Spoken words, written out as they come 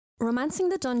Romancing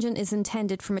the Dungeon is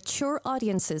intended for mature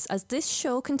audiences as this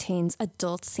show contains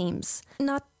adult themes.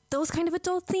 Not those kind of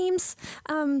adult themes,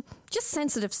 just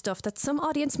sensitive stuff that some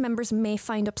audience members may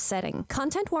find upsetting.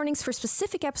 Content warnings for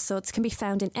specific episodes can be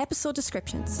found in episode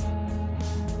descriptions.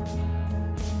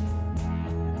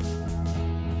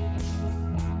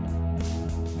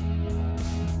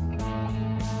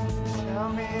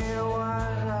 Tell me why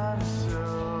I'm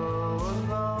so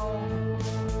alone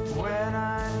when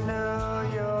I know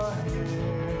you're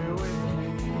here with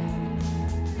me.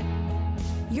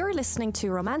 You're listening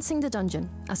to Romancing the Dungeon,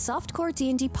 a softcore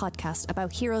D&D podcast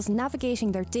about heroes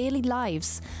navigating their daily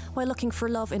lives while looking for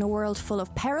love in a world full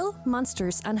of peril,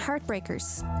 monsters, and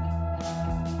heartbreakers.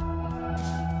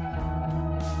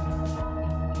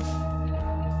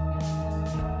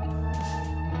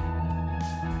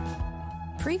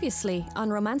 Previously on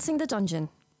Romancing the Dungeon.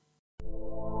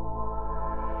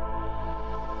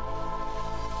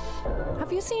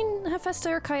 Have you seen Hephaestus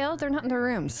or Kyle? They're not in their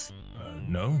rooms.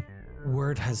 No.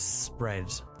 Word has spread.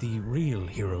 The real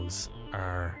heroes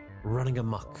are running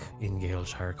amok in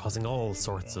Galeshire, causing all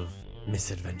sorts of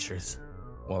misadventures.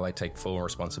 Well, I take full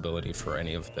responsibility for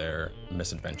any of their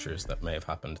misadventures that may have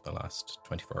happened in the last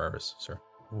 24 hours, sir.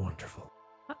 Wonderful.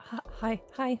 Hi.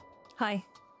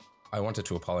 I wanted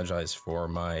to apologize for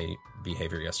my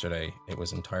behavior yesterday. It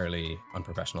was entirely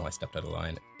unprofessional. I stepped out of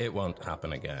line. It won't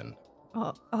happen again.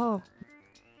 Oh.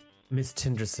 Miss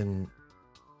Tinderson,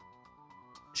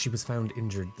 she was found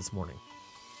injured this morning.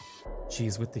 She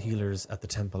is with the healers at the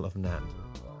Temple of Nan.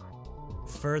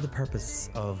 For the purpose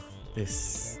of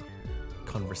this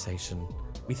conversation,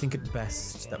 we think it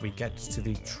best that we get to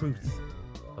the truth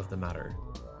of the matter.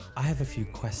 I have a few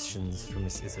questions for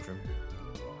Miss Isidrum.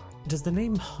 Does the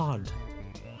name Hod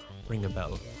ring a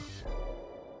bell?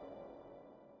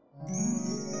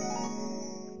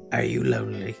 Are you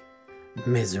lonely,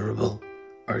 miserable,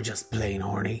 or just plain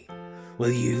horny?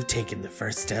 Well, you've taken the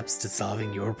first steps to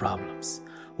solving your problems.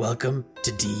 Welcome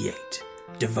to D8.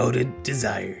 Devoted,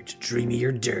 desired, dreamy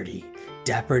or dirty,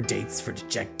 dapper dates for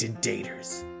dejected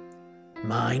daters.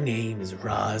 My name is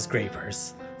Roz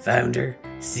Greypurse, founder,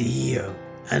 CEO,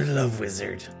 and love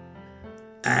wizard.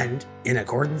 And, in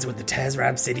accordance with the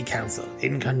Tezrab City Council,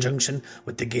 in conjunction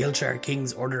with the Galeshire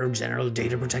King's Order of General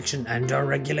Data Protection and/or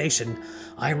Regulation,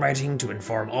 I'm writing to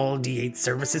inform all D8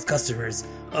 Services customers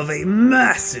of a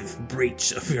massive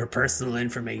breach of your personal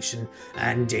information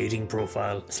and dating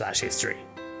profile/history.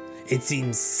 It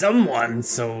seems someone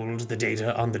sold the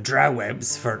data on the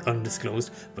Drawwebs for an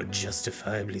undisclosed but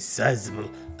justifiably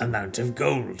sizable amount of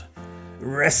gold.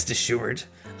 Rest assured,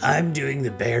 I'm doing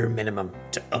the bare minimum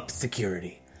to up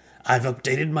security. I've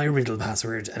updated my riddle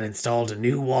password and installed a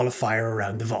new wall of fire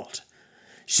around the vault.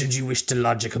 Should you wish to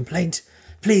lodge a complaint,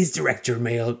 please direct your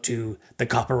mail to the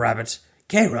Copper Rabbit,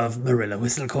 care of Marilla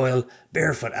Whistlecoil,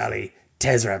 Barefoot Alley,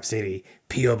 Tezrab City,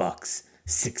 P.O. Box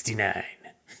 69.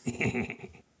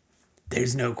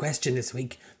 There's no question this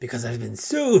week because I've been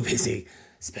so busy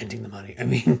spending the money.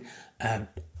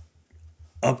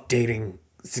 Updating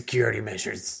security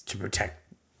measures to protect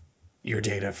your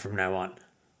data from now on.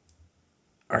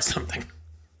 Or something.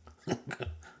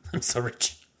 I'm so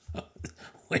rich.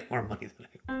 Way more money than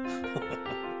I...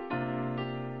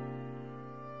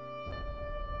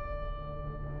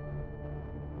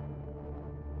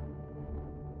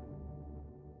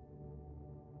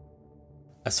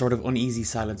 A sort of uneasy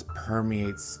silence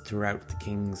permeates throughout the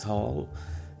King's Hall.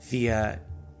 Thea,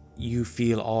 you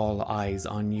feel all eyes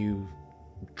on you.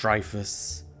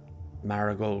 Dreyfus,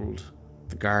 Marigold,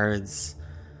 the guards,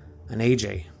 and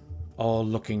AJ, all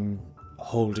looking,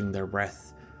 holding their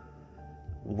breath,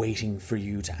 waiting for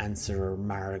you to answer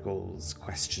Marigold's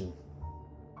question.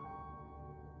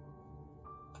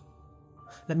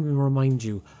 Let me remind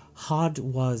you, Hod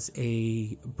was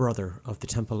a brother of the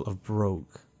Temple of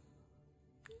Brogue.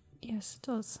 Yes, it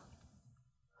does.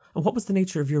 And what was the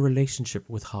nature of your relationship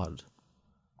with Hod?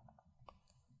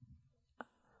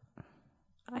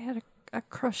 I had a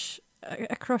crush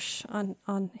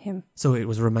on him. So it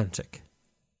was romantic?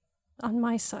 On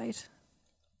my side.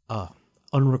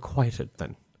 Unrequited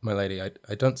then? My lady,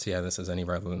 I don't see how this has any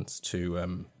relevance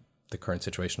to the current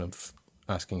situation of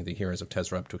asking the heroes of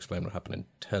Tezrab to explain what happened in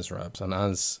Tezrab. And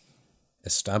as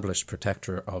established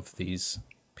protector of these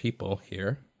people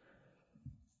here,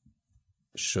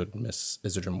 should Miss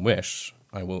Isidrum wish,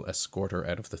 I will escort her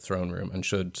out of the throne room, and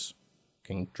should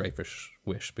King Dreyfus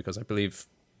wish, because I believe,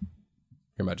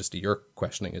 Your Majesty, your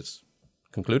questioning is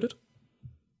concluded?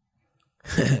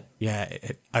 Yeah,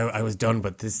 I was done,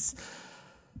 but this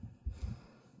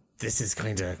is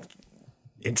kind of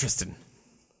interesting.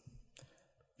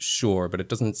 Sure, but it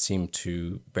doesn't seem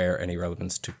to bear any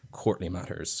relevance to courtly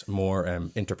matters, more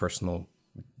interpersonal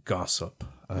gossip.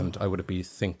 And I would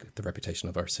think the reputation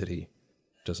of our city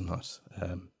does not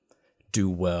do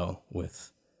well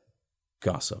with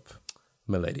gossip,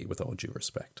 milady, with all due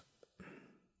respect.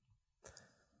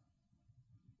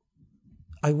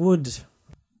 I would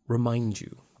remind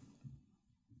you,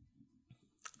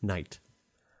 knight,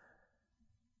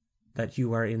 that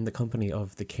you are in the company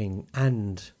of the king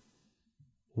and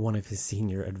one of his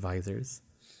senior advisors.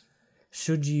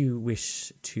 Should you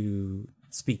wish to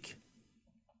speak,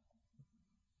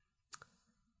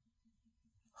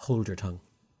 hold your tongue.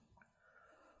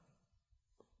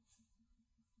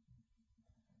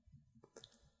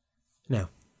 Now,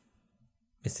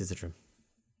 Miss Isidrum,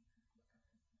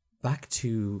 back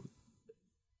to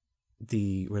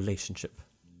the relationship.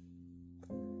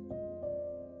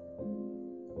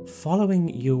 Following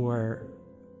your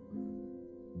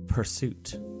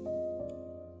pursuit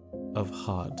of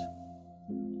Hod,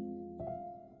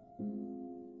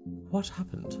 what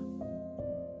happened?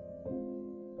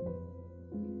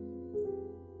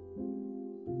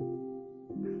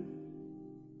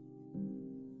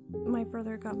 My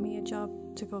brother got me a job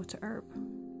to go to Herb.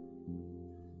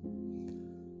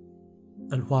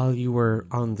 And while you were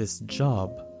on this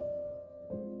job,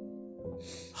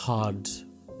 Hod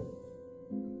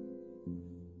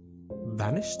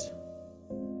vanished?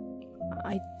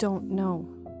 I don't know.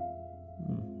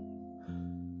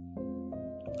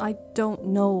 I don't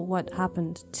know what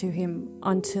happened to him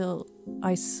until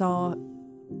I saw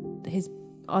his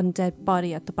undead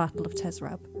body at the Battle of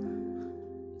Tezrab.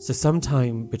 So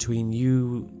sometime between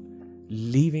you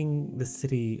leaving the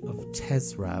city of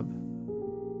Tezrab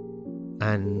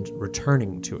and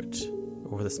returning to it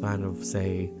over the span of,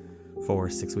 say, 4 or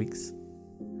 6 weeks,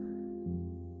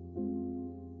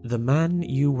 the man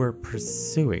you were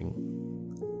pursuing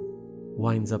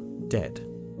winds up dead.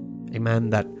 A man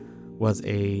that was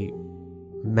a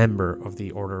member of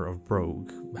the Order of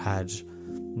Brogue, had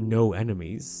no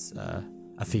enemies, a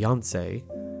fiancé,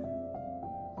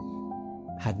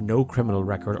 had no criminal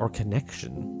record or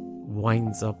connection,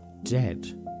 winds up dead.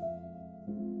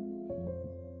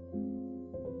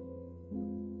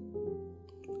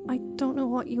 I don't know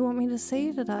what you want me to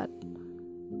say to that.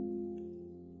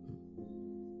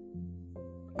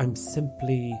 I'm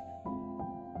simply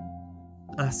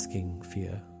asking,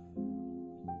 Fia.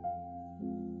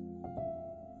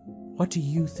 What do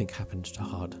you think happened to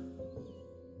Hod?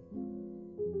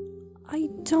 I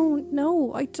don't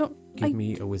know. Give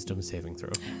me a wisdom saving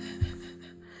throw.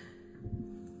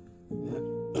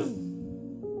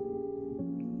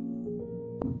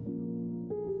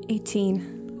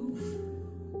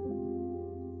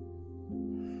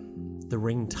 The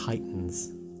ring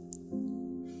tightens,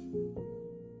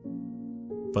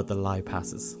 but the lie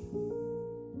passes.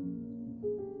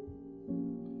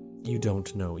 You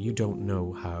don't know. You don't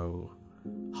know how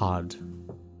Hod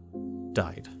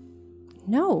died.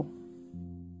 No.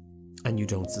 And you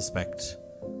don't suspect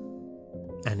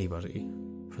anybody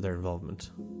for their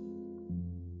involvement.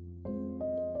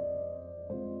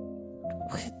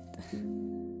 What?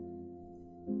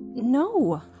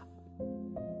 No.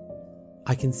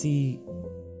 I can see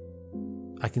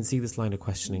this line of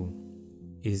questioning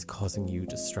is causing you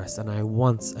distress, and I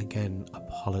once again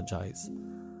apologize.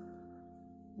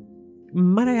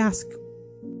 Might I ask,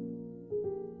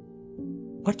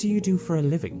 what do you do for a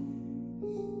living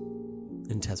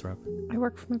in Tezrab? I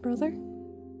work for my brother.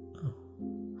 Oh.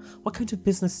 What kind of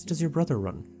business does your brother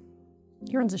run?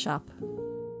 He runs a shop.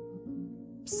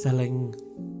 Selling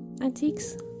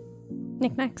Antiques.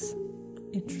 Knickknacks.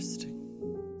 Interesting.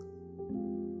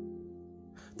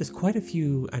 There's quite a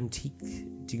few antique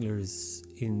dealers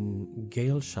in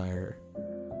Galeshire.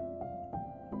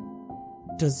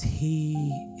 Is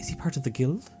he part of the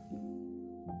guild?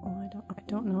 Oh, I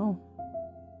don't know.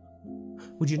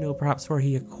 Would you know perhaps where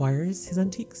he acquires his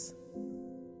antiques?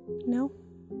 No.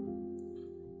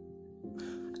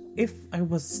 If I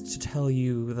was to tell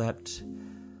you that,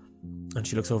 and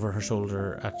she looks over her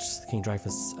shoulder at King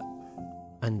Dreyfus,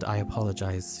 and I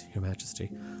apologize, Your Majesty.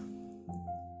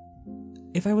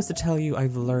 If I was to tell you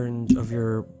I've learned of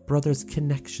your brother's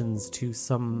connections to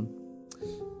some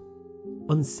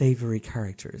unsavory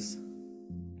characters,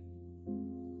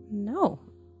 No.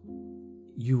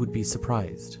 you would be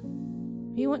surprised.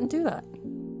 He wouldn't do that.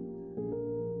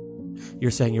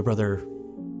 You're saying your brother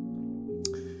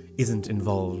isn't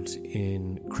involved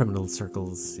in criminal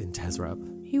circles in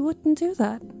Tezrab. He wouldn't do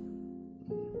that.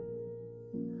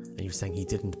 And you're saying he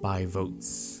didn't buy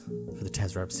votes for the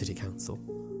Tezrab City Council.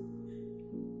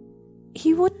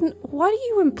 He wouldn't. What are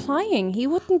you implying? He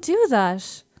wouldn't do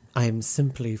that. I'm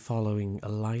simply following a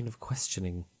line of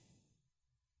questioning,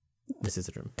 Mrs.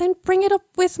 Idrim. Then bring it up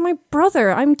with my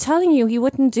brother. I'm telling you he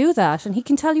wouldn't do that, and he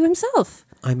can tell you himself.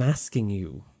 I'm asking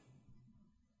you,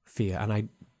 Fia, and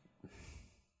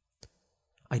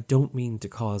I don't mean to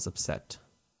cause upset.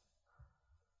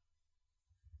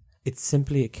 It's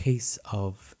simply a case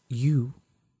of you,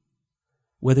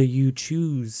 whether you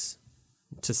choose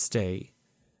to stay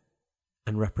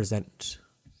and represent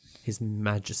His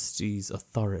Majesty's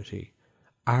authority,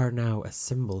 are now a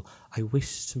symbol. I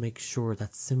wish to make sure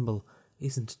that symbol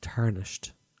isn't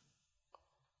tarnished.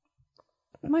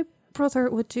 My brother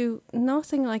would do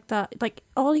nothing like that. Like,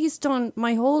 all he's done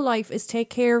my whole life is take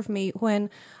care of me when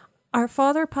our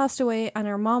father passed away and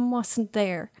our mom wasn't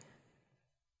there.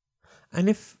 And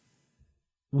if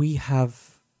we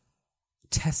have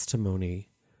testimony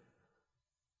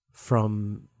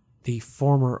from the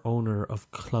former owner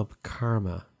of Club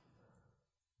Karma,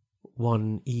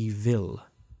 one Evil,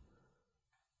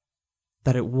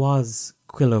 that it was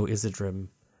Quillo Isidrim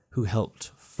who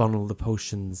helped funnel the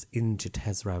potions into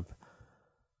Tezrab,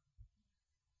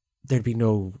 there'd be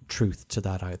no truth to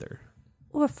that either.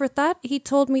 Well, for that, he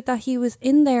told me that he was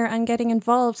in there and getting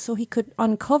involved so he could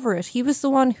uncover it. He was the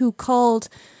one who called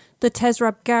the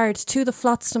Tezrab guard to the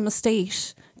Flotsam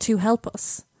estate to help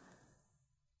us.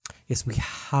 Yes, we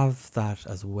have that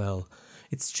as well.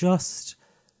 It's just,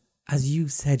 as you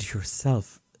said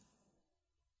yourself,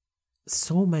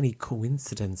 so many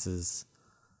coincidences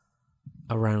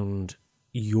around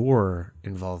your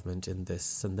involvement in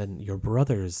this and then your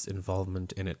brother's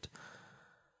involvement in it.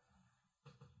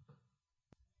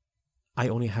 I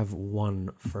only have one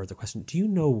further question. Do you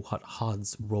know what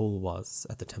Hod's role was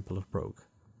at the Temple of Brogue?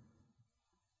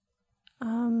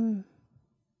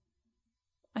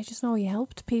 I just know he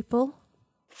helped people.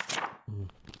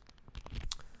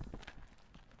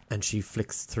 And she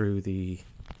flicks through the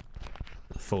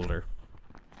folder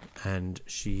and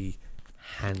she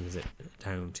hands it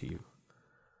down to you.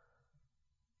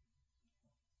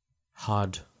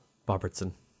 Hod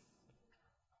Bobertson,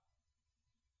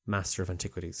 Master of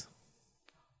Antiquities.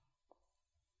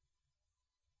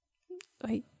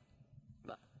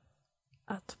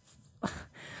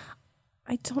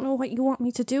 I don't know what you want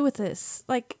me to do with this.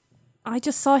 Like, I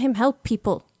just saw him help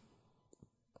people.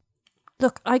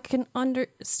 Look, I can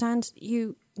understand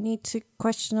you need to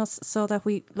question us so that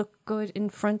we look good in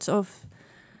front of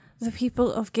the people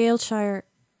of Galeshire,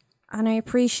 and I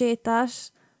appreciate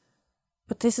that.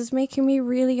 But this is making me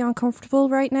really uncomfortable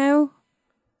right now.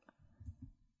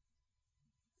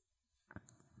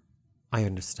 I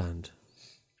understand.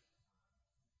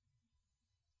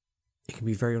 It can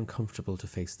be very uncomfortable to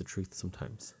face the truth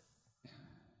sometimes.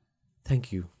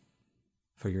 Thank you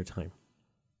for your time.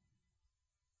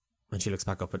 And she looks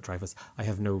back up at Dreyfus. I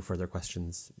have no further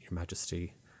questions, Your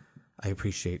Majesty. I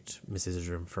appreciate Mrs.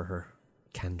 Idrim for her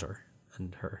candour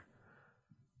and her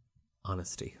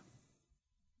honesty.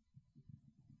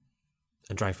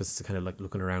 And Dreyfus is kind of like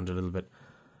looking around a little bit.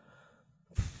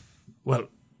 Well,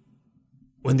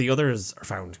 when the others are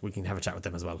found, we can have a chat with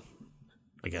them as well,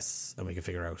 I guess, and we can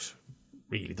figure out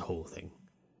really the whole thing.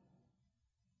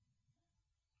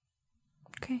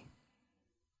 Okay.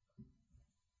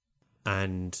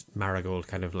 And Marigold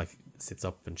kind of like sits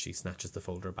up and she snatches the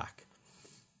folder back.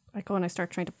 I go and I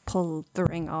start trying to pull the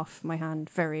ring off my hand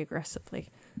very aggressively.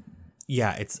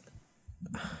 Yeah, it's...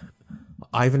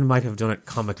 Ivan might have done it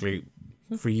comically.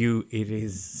 For you, it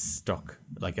is stuck.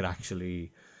 Like it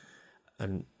actually...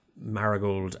 And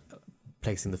Marigold,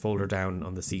 placing the folder down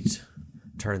on the seat,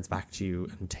 turns back to you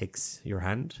and takes your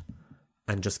hand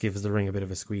and just gives the ring a bit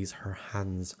of a squeeze. Her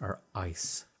hands are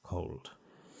ice cold.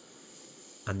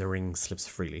 And the ring slips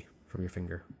freely from your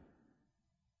finger.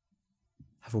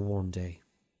 Have a warm day.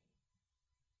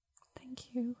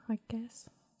 Thank you, I guess.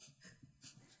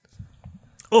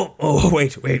 Oh,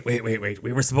 wait.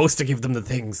 We were supposed to give them the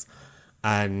things.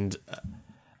 And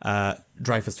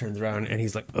Dreyfus turns around and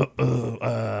he's like,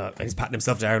 and he's patting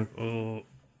himself down.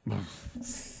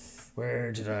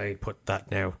 Where did I put that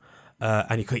now?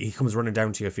 And he comes running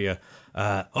down to you, Fia.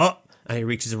 And he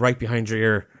reaches right behind your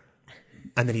ear.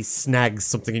 And then he snags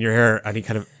something in your hair and he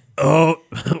kind of,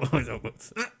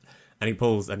 and he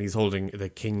pulls and he's holding the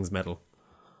King's medal.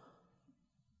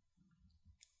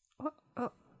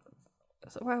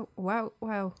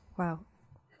 Wow.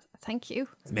 Thank you.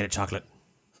 It's made of chocolate.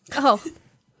 Oh.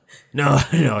 No,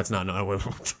 it's not. No,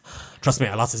 trust me,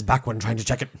 I lost his back when trying to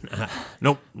check it.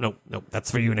 Nope.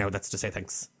 That's for you now. That's to say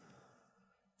thanks.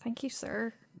 Thank you,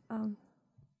 sir.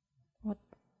 What?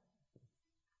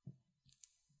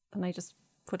 And I just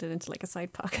put it into like a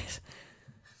side pocket.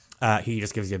 He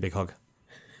just gives you a big hug.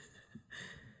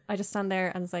 I just stand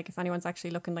there and it's like, if anyone's actually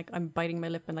looking, like I'm biting my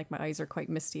lip and like my eyes are quite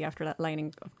misty after that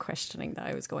lining of questioning that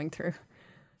I was going through.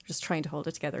 Just trying to hold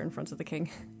it together in front of the king.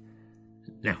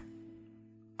 Now,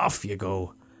 off you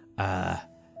go.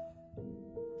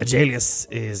 Agelius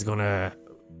is gonna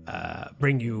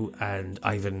bring you and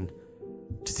Ivan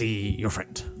to see your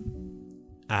friend.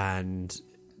 And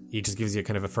he just gives you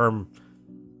kind of a firm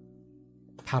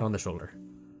pat on the shoulder.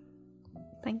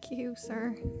 Thank you,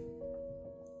 sir.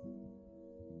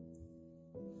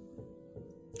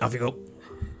 Off you go.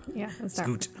 Yeah, and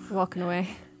start Scoot. walking away.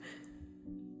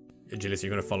 Agilius,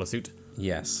 you're going to follow suit?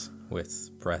 Yes,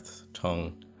 with breath,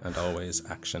 tongue, and always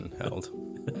action held.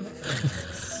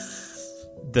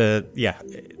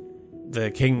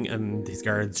 The king and his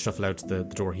guards shuffle out the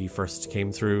door he first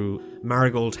came through.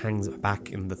 Marigold hangs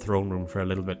back in the throne room for a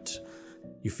little bit.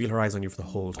 You feel her eyes on you for the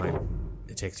whole time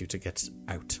it takes you to get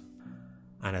out.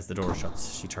 And as the door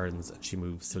shuts, she turns and she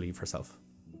moves to leave herself.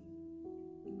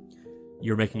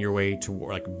 You're making your way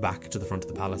to back to the front of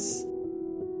the palace.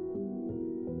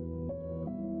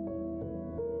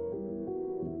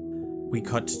 We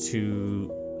cut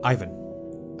to Ivan,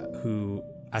 who,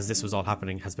 as this was all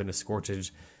happening, has been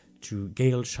escorted to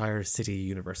Galeshire City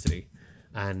University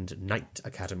and Knight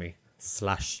Academy /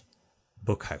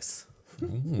 Bookhouse.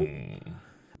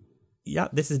 Yeah,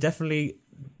 this is definitely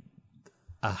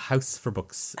a house for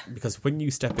books, because when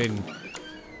you step in,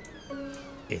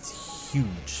 it's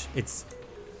huge. It's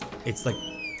like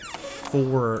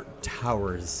 4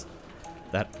 towers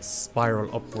that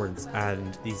spiral upwards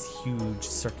and these huge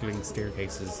circling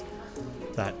staircases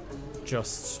that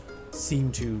just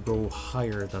seem to go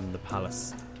higher than the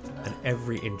palace, and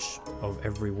every inch of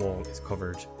every wall is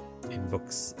covered in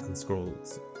books and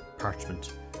scrolls,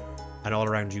 parchment, and all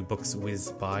around you books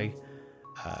whiz by.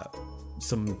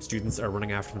 Some students are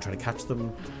running after them trying to catch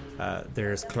them.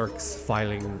 There's clerks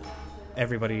filing.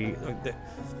 Everybody,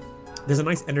 there's a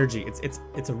nice energy.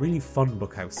 It's a really fun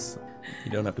book house.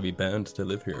 You don't have to be bound to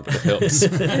live here, but it helps.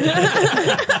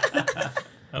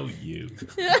 Oh, you.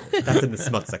 That's in the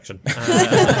smut section.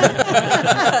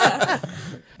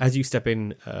 As you step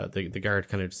in, the guard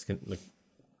kind of just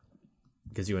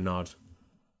gives you a nod.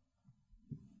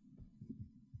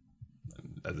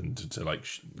 As in to like...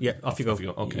 Yeah, off you go.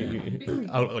 Okay.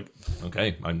 I'll,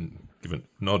 Okay, I'm giving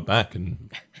a nod back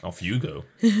and off you go.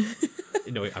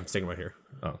 no, wait, I'm staying right here.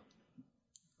 Oh.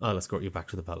 I'll escort you back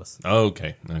to the palace.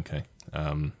 Okay.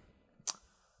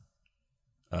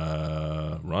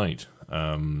 Right.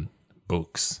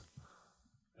 Books.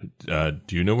 Do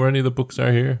you know where any of the books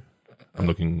are here? I'm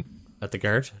looking... At the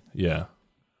guard, Yeah.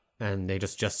 and they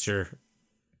just gesture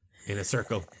in a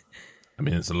circle. I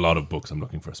mean, it's a lot of books. I'm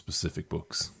looking for specific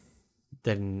books.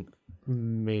 Then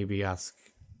maybe ask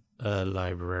a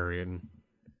librarian.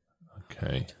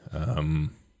 Okay.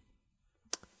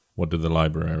 What do the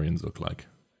librarians look like?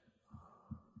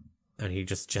 And he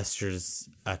just gestures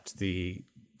at the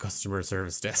customer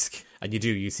service desk. And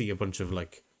you see a bunch of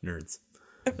nerds.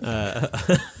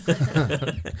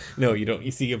 No, you don't.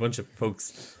 You see a bunch of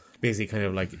folks basically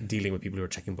kind of dealing with people who are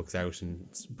checking books out and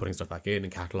putting stuff back in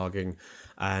and cataloguing.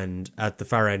 And at the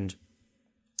far end,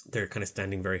 they're kind of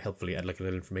standing very helpfully at a little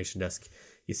information desk.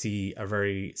 You see a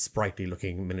very sprightly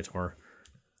looking minotaur.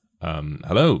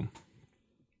 Hello.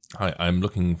 Hi, I'm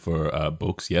looking for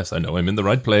books. Yes, I know I'm in the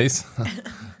right place.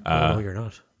 No, you're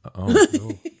not. Oh,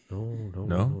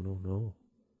 No.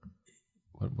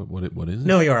 what is it?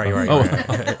 No, you are.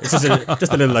 It's just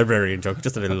a little librarian joke.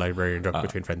 Just a little librarian joke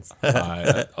between friends.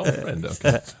 Friend.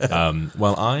 Okay.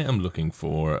 Well, I am looking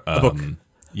for a book.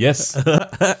 Yes,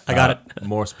 I got it.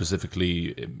 More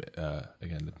specifically,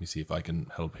 again, let me see if I can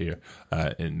help here.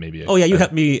 In maybe. You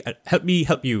help me.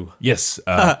 Help you. Yes.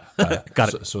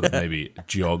 Got it. Sort of maybe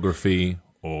geography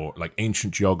or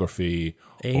ancient geography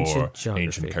or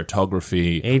ancient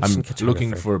cartography. I'm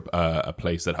looking for a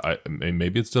place that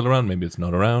maybe it's still around, maybe it's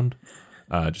not around.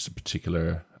 Just a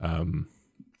particular,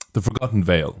 the Forgotten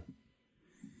Vale.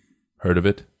 Heard of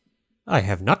it? I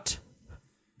have not.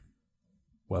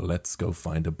 Well, let's go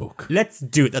find a book. Let's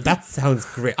do it. That sounds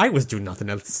great. I was doing nothing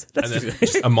else. And then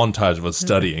just a montage of us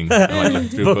studying. And looking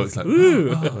through books.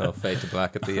 Ooh. Well, fade to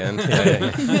black at the end.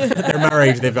 Yeah. They're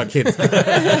married. They've got kids. They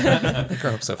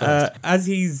grow up so fast. As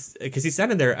because he's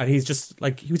standing there and he's just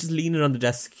he was just leaning on the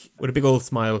desk with a big old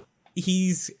smile.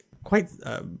 He's quite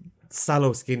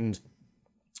sallow skinned,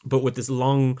 but with this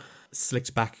long,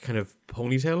 slicked back kind of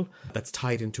ponytail that's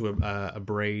tied into a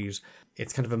braid.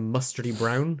 It's kind of a mustardy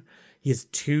brown. He has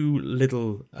 2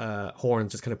 little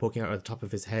horns just kind of poking out at the top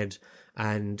of his head,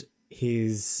 and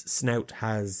his snout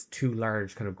has 2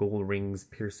 large kind of gold rings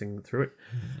piercing through it.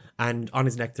 And on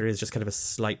his neck there is just kind of a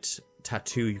slight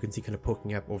tattoo you can see kind of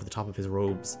poking up over the top of his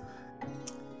robes.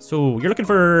 So you're looking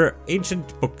for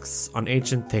ancient books on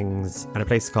ancient things and a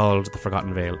place called the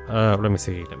Forgotten Vale. Let me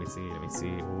see.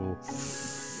 Oh.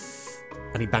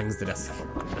 And he bangs the desk,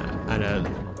 and a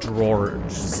drawer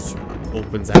just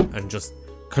opens out and just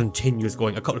continues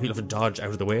going. A couple of people have to dodge out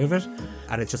of the way of it,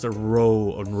 and it's just a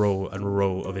row and row and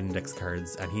row of index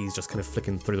cards, and he's just kind of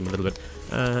flicking through them a little bit.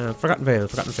 Forgotten Vale,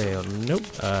 nope.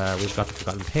 We've got the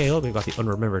Forgotten Pale, we've got the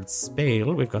Unremembered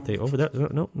Spale, we've got the over there.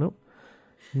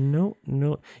 No.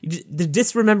 The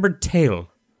Disremembered Tale.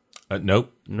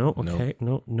 Nope. No, okay.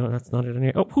 No, that's not it in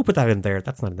here. Oh, who put that in there?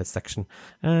 That's not in this section.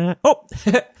 Got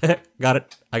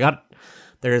it. I got it.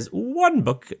 There's one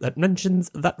book that mentions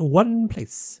that one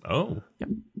place. Oh. Yep.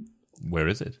 Where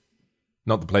is it?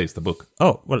 Not the place, the book.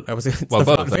 Oh, well, I was. It's well,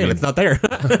 both. It's not there.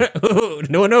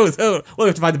 No one knows. Oh, we'll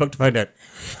have to find the book to find out.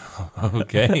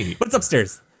 Okay. What's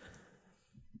upstairs?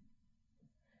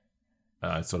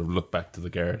 I sort of look back to the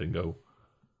guard and go,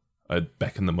 I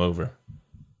beckon them over.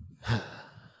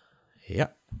 Yeah.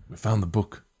 We found the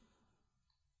book.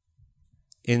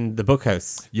 In the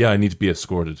bookhouse. Yeah, I need to be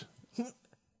escorted.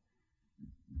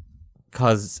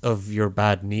 Because of your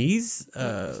bad knees?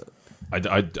 I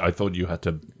thought you had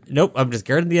to... Nope, I'm just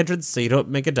guarding the entrance so you don't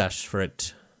make a dash for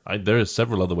it. There are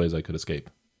several other ways I could escape.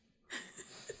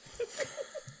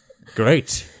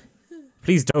 Great.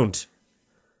 Please don't.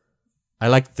 I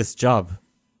like this job.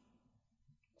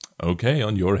 Okay,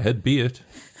 on your head be it.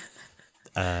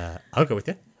 I'll go with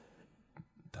you.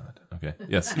 Damn it. Okay.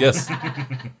 Yes.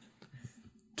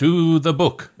 To the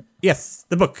book. Yes,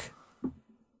 the book.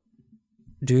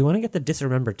 Do we want to get the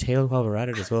Disremembered Tale while we're at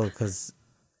it as well? Because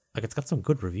it's got some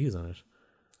good reviews on it.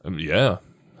 Yeah.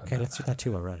 Okay, let's do that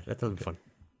too while we're at it. That'll be fun.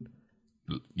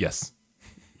 Yes.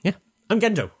 Yeah. I'm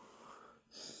Genjo.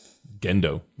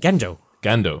 Gendo. Ganjo.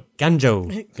 Gando.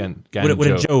 Ganjo. Ganjo. With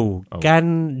a Joe. Oh.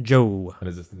 Ganjo. And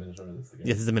is this the Minotaur? Or is this the Yes,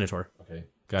 this is the Minotaur. Okay.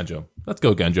 Ganjo. Let's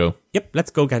go, Ganjo. Yep,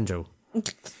 let's go Ganjo.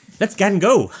 Let's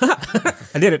Gango.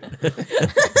 I did it.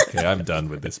 Okay, I'm done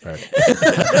with this part.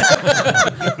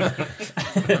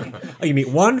 Oh, you meet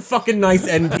one fucking nice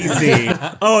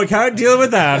NPC. Oh, I can't deal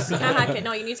with that. You can't hack it.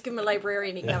 No, you need to give him a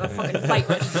librarian you can have a fucking fight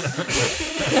with.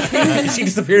 She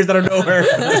disappears out of nowhere.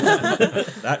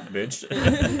 That bitch.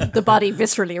 The body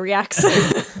viscerally reacts.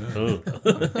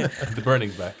 The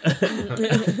burning's back.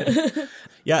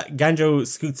 Yeah, Ganjo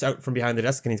scoots out from behind the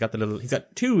desk and he's got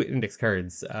two index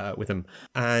cards with him,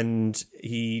 and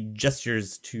he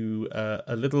gestures to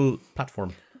a little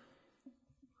platform.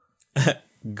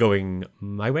 Going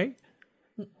my way?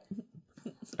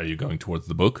 Are you going towards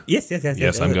the book? Yes.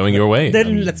 Yes, I'm going your way.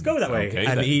 Then let's go that way. Okay,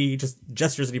 and then. he just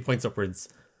gestures and he points upwards.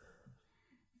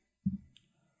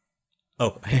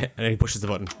 Oh, and he pushes the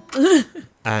button.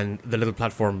 And the little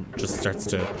platform just starts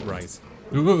to rise.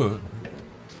 Ooh.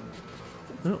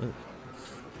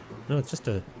 No, it's just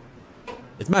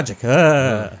it's magic.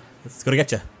 It's gonna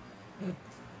get you.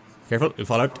 Careful, you'll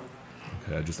fall out.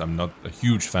 Okay, I'm not a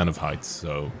huge fan of heights,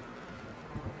 so...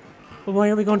 Well, why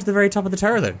are we going to the very top of the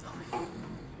tower then?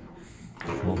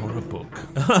 For a book.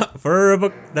 For a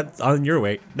book that's on your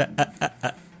way.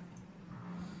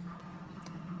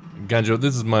 Ganjo,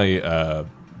 this is my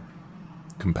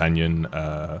companion,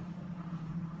 and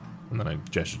then I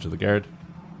gesture to the guard.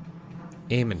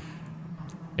 Eamon.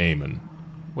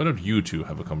 Why don't you two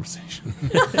have a conversation?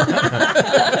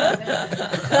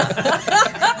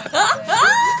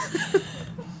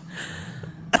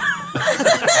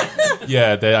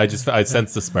 Yeah, I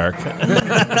sense the spark.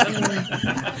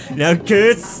 Now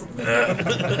kiss.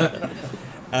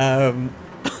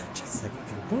 Just like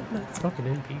what nice fucking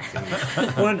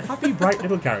NPC. One happy, bright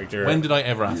little character. When did I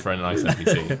ever ask for a nice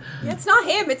NPC? It's not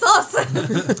him, it's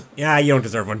us. Yeah, you don't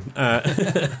deserve one.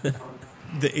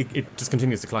 It just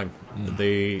continues to climb.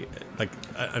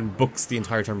 And books the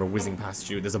entire time are whizzing past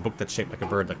you. There's a book that's shaped like a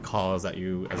bird that caws at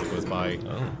you as it goes by.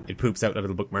 Oh. It poops out a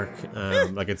little bookmark.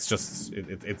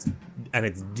 It's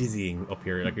dizzying up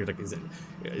here. Like you're like,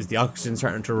 is the oxygen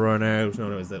starting to run out?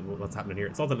 No, is that what's happening here?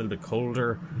 It's all a little bit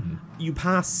colder. Mm-hmm. You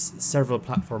pass several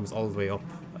platforms all the way up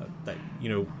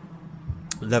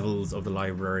levels of the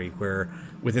library where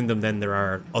within them then there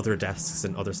are other desks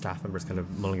and other staff members kind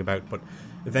of mulling about, but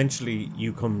eventually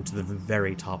you come to the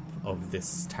very top of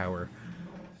this tower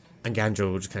and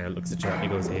Ganjo just kind of looks at you and he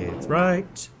goes, "Hey, it's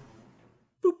right."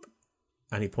 Boop.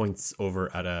 And he points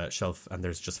over at a shelf and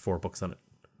there's just 4 books on it.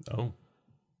 Oh.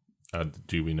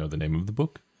 Do we know the name of the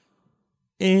book?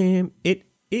 It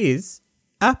is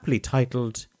aptly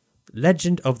titled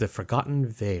Legend of the Forgotten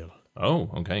Vale.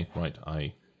 Oh, okay, right.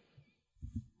 I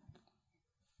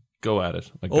go at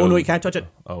it. No, you can't touch it.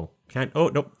 Oh. Can't. Oh,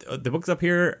 nope. The books up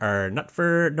here are not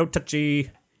for no touchy.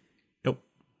 Nope.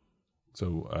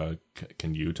 So,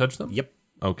 can you touch them? Yep.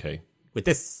 Okay. With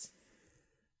this.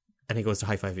 And he goes to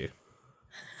high five you.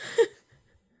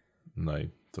 And I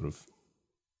sort of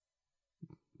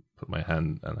put my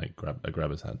hand and I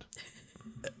grab his hand.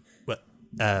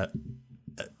 A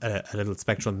little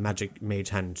spectral magic mage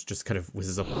hand just kind of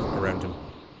whizzes up around him.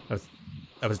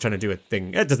 I was trying to do a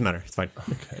thing. It doesn't matter. It's fine.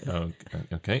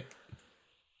 Okay.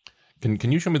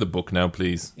 Can you show me the book now,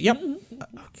 please? Yep.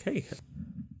 Okay.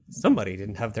 Somebody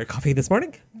didn't have their coffee this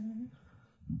morning.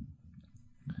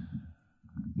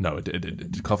 No,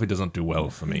 coffee doesn't do well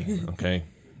for me, okay?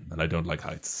 And I don't like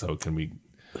heights, so can we...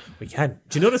 We can.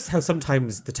 Do you notice how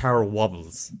sometimes the tower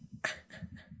wobbles?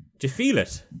 Do you feel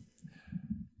it?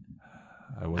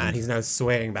 And he's now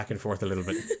swaying back and forth a little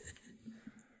bit.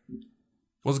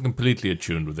 Wasn't completely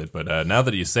attuned with it, but now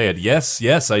that you say it,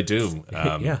 yes, I do.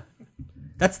 Yeah.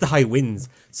 That's the high winds.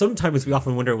 Sometimes we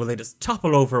often wonder, will they just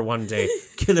topple over one day,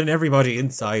 killing everybody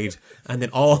inside, and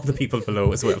then all the people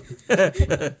below as well?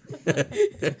 That'd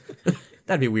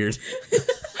be weird.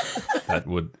 That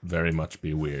would very much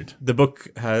be weird. The book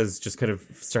has just kind of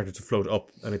started to float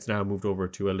up, and it's now moved over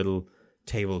to a little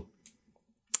table.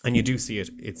 And you do see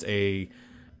it. It's a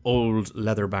old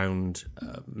leather-bound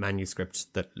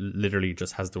manuscript that literally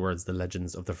just has the words, "The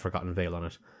Legends of the Forgotten Vale" on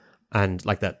it. And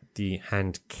like that, the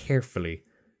hand carefully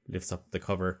lifts up the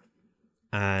cover,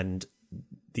 and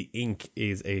the ink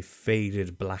is a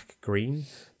faded black green.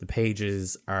 The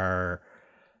pages are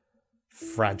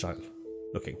fragile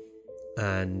looking,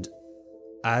 and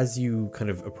as you kind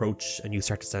of approach and you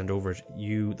start to stand over it,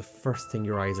 the first thing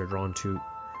your eyes are drawn to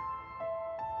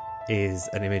is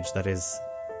an image that is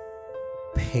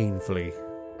painfully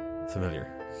familiar.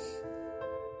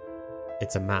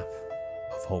 It's a map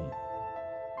of home,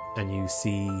 and you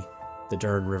see the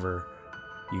Dern River,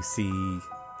 you see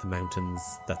the mountains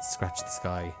that scratch the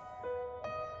sky,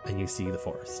 and you see the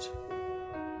forest.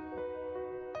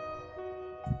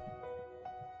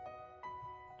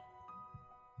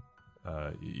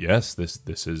 Yes,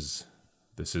 this is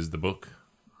the book.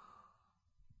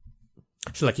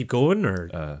 Shall I keep going,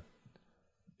 or?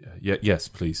 Yes,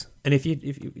 please. And if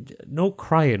you no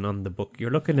crying on the book,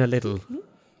 you're looking a little.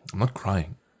 I'm not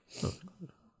crying. Oh.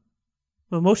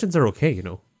 Well, emotions are okay, you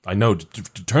know. I know.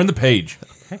 Turn the page.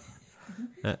 Okay.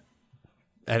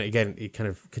 And again, it kind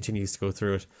of continues to go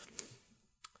through it.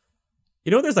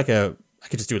 You know, there's like I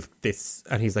could just do it like this,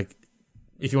 and he's like,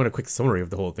 if you want a quick summary of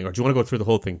the whole thing, or do you want to go through the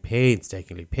whole thing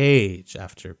painstakingly, page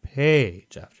after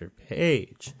page after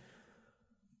page?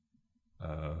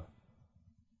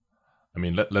 I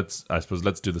mean, let's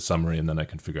do the summary, and then I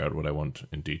can figure out what I want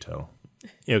in detail.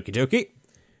 Okie dokie.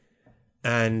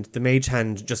 And the mage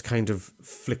hand just kind of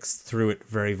flicks through it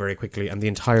very, very quickly, and the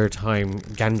entire time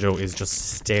Ganjo is just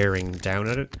staring down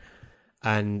at it.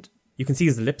 And you can see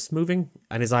his lips moving,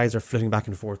 and his eyes are flitting back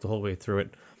and forth the whole way through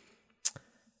it.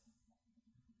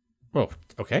 Oh,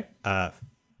 okay.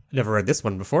 Never read this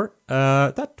one before.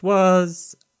 That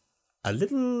was a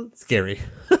little scary.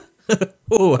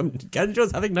 Oh,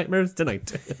 Ganjo's having nightmares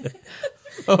tonight.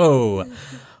 Oh,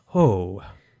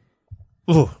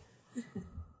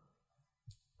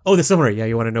 the summary. Yeah,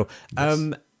 you want to know.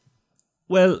 Yes.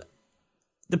 Well,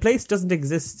 the place doesn't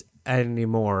exist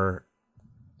anymore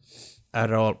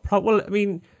at all. Well, I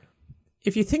mean,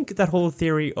 if you think that whole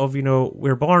theory of,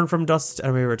 we're born from dust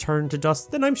and we return to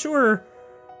dust, then I'm sure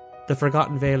the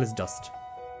Forgotten Vale is dust.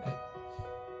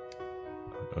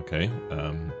 Okay.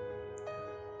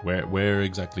 Where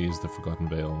exactly is the Forgotten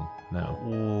Vale now?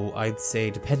 Oh, I'd say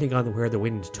depending on where the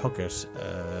wind took it,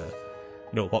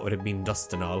 what would it mean,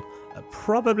 dust and all?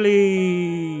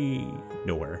 Probably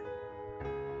nowhere.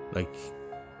 Like,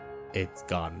 it's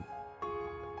gone.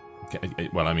 Okay,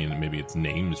 well, I mean, maybe its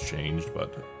name's changed,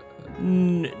 but...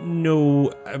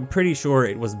 No, I'm pretty sure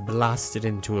it was blasted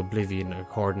into oblivion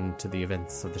according to the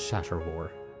events of the Shatter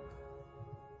War.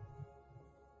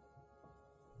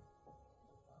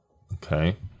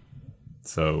 Okay.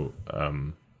 So,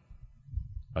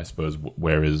 I suppose,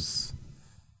 where is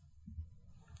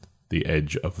the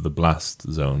edge of the blast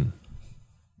zone?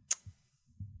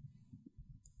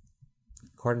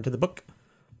 According to the book,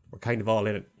 we're kind of all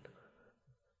in it.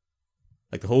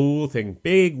 Like the whole thing.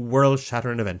 Big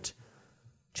world-shattering event.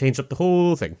 Changed up the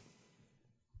whole thing.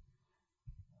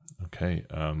 Okay,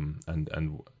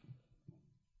 and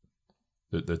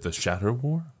the Shatter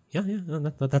War? Yeah,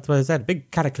 that's what I said.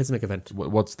 Big cataclysmic event.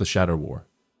 What's the Shatter War?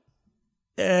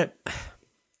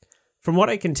 From what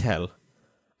I can tell,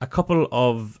 a couple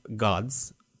of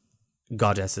goddesses,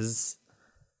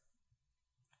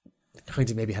 kind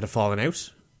of maybe had a falling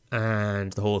out,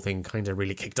 and the whole thing kind of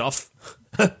really kicked off.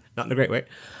 Not in a great way.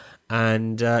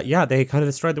 And they kind of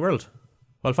destroyed the world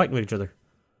while fighting with each other.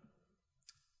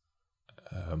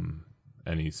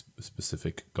 Any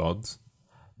specific gods?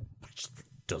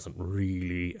 Doesn't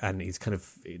really, and he's kind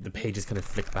of, the pages kind of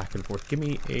flick back and forth. Give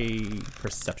me a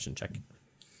perception check.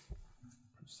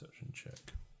 Perception check.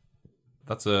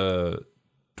 That's a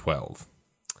 12.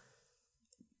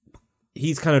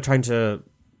 He's kind of trying to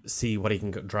see what he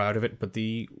can draw out of it, but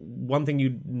the one thing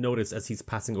you notice as he's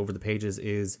passing over the pages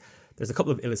is there's a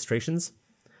couple of illustrations.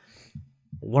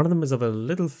 One of them is of a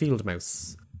little field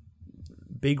mouse,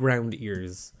 big round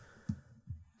ears,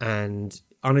 and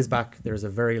on his back there's a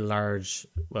very large,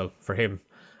 well, for him,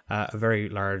 a very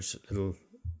large little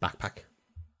backpack.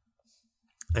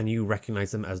 And you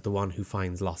recognize him as the one who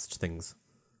finds lost things.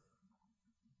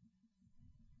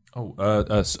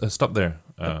 Stop there.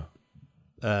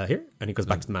 Here, and he goes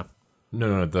back to the map.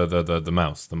 No, the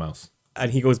mouse.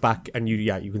 And he goes back, and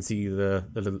you can see the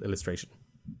little illustration.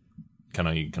 Can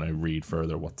I read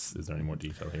further? Is there any more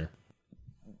detail here?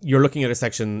 You're looking at a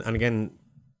section, and again,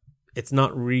 it's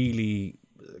not really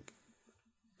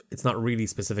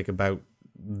specific about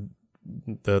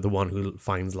the one who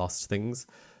finds lost things,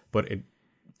 but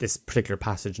this particular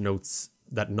passage notes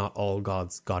that not all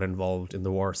gods got involved in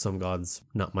the war. Some gods,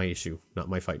 not my issue, not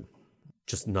my fight.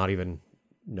 Just not even,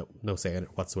 no say in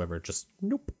it whatsoever. Just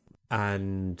nope.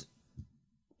 And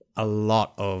a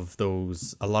lot of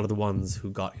the ones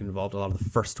who got involved, a lot of the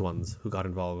first ones who got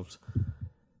involved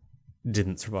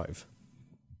didn't survive.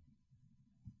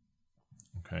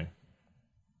 Okay.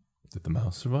 Did the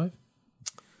mouse survive?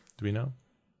 Do we know?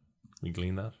 Can we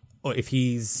glean that? Oh, if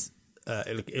he's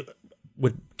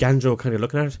with Ganjo kind of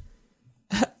looking at it,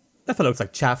 that fellow looks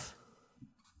like chaff.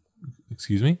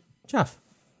 Excuse me? Chaff.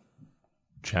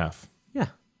 Chaff. Yeah,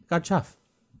 God chaff.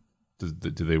 Do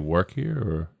they work here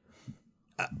or?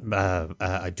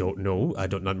 I don't know.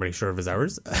 Not really sure of his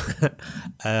hours. You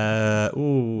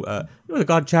know the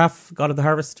god chaff, god of the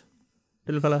harvest,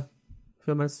 little fella,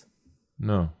 field mouse.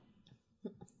 No.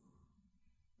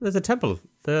 There's a temple,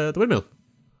 the windmill,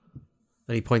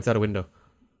 and he points out a window.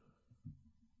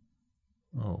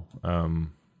 Oh,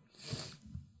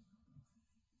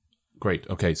 great.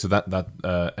 Okay, so that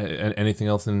anything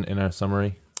else in our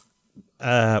summary?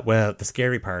 Well, the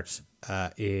scary part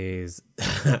is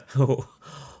Ganjo.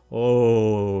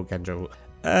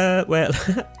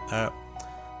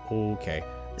 Okay.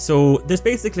 So there's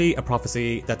basically a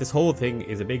prophecy that this whole thing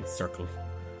is a big circle,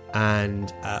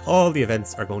 and all the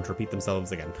events are going to repeat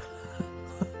themselves again.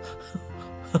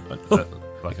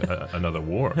 Like another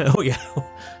war. Oh yeah,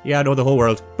 yeah. No, the whole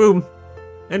world. Boom,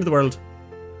 end of the world.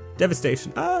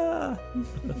 Devastation.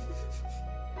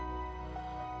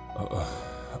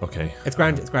 Okay. It's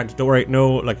grand. Don't worry.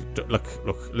 No, look.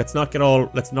 Let's not get all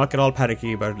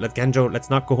panicky about it. Ganjo, let's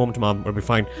not go home to mom. We'll be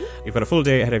fine. You've got a full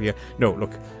day ahead of you. No,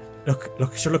 look.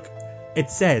 Sure, look. It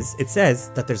says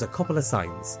that there's a couple of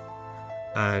signs,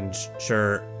 and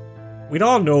sure, we'd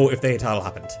all know if they had all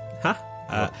happened, huh?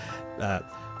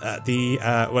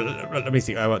 Let me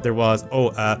see. There was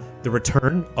the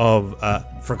return of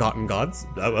forgotten gods.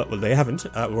 Well, they haven't.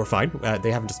 We're fine.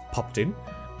 They haven't just popped in.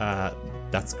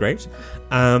 That's great.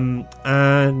 And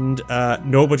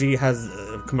nobody has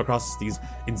come across these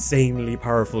insanely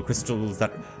powerful crystals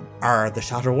that are the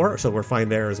Shatter War, so we're fine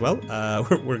there as well.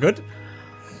 We're good.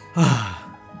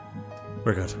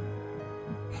 We're good.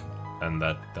 And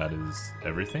that is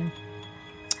everything?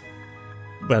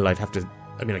 Well, I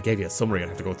gave you a summary. I'd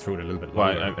have to go through it a little bit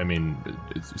longer. Well, I mean,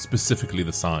 specifically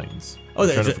the signs. Oh,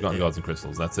 Return of Forgotten Gods and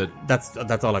Crystals. That's it? That's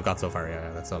all I've got so far,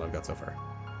 yeah. That's all I've got so far.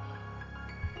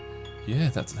 Yeah,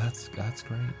 that's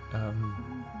great.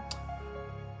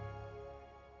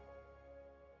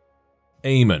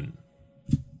 Eamon.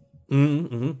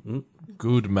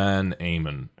 Good man,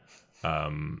 Eamon.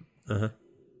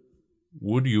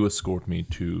 Would you escort me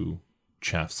to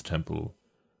Chaff's temple,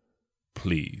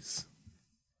 please?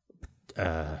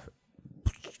 I'll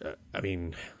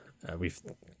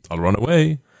run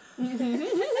away.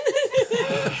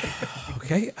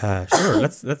 Okay, sure.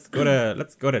 Let's go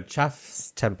to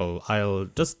Chaff's temple. I'll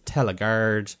just tell a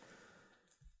guard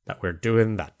that we're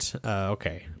doing that.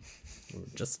 Okay, we're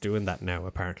just doing that now.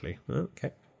 Apparently,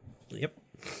 okay. Yep.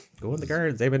 Go on the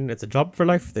guards, Eamon. It's a job for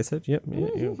life. They said. Yep.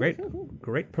 Yeah,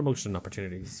 great promotion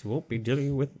opportunities. Won't be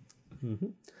dealing with.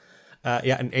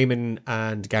 And Eamon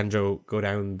and Ganjo go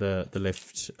down the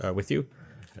lift with you.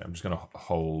 Okay, I'm just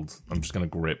gonna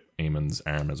grip Eamon's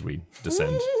arm as we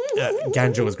descend.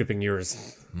 Ganjo was gripping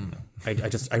yours.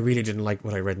 I really didn't like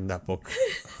what I read in that book.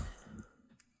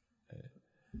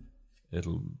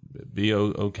 It'll be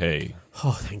okay.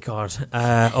 Oh, thank God.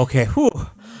 Okay. Whew.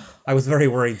 I was very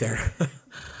worried there.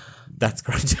 That's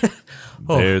great.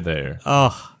 There.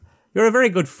 Oh, you're a very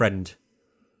good friend.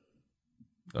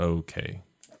 Okay.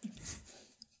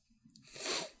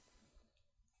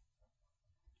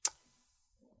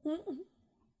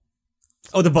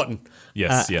 Oh, the button.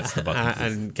 Yes, the button.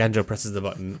 And Ganjo presses the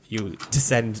button. You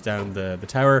descend down the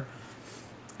tower.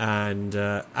 And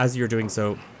as you're doing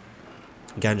so,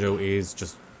 Ganjo is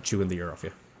just chewing the ear off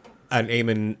you. And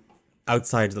Eamon,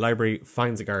 outside the library,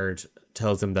 finds a guard,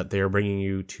 tells him that they are bringing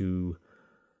you to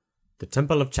the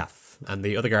Temple of Chaff. And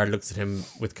the other guard looks at him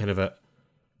with kind of a,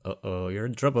 uh-oh, you're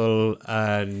in trouble.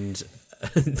 And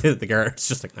the guard's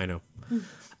just like, I know.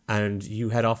 And you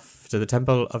head off to the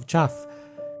Temple of Chaff.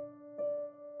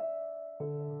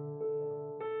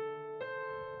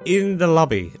 In the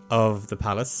lobby of the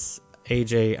palace,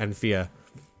 AJ and Fia,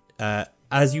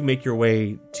 as you make your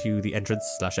way to the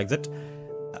entrance/exit,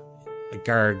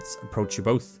 guards approach you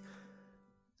both.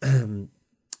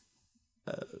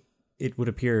 It would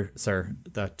appear, sir,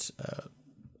 that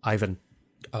Ivan...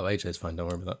 Oh, AJ's fine, don't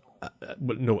worry about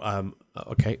that.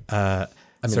 Okay. I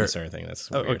mean, sir, the Sarah thing, that's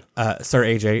weird. Sir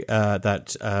AJ,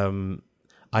 that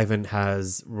Ivan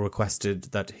has requested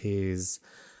that his...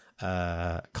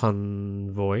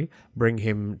 convoy bring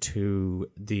him to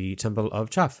the Temple of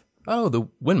Chaff. Oh, the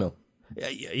windmill.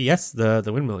 Yes, the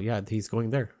windmill. Yeah, he's going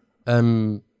there.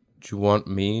 Do you want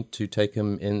me to take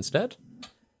him instead?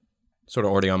 Sort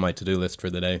of already on my to-do list for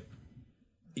the day.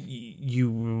 You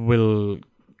will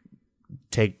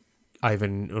take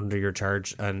Ivan under your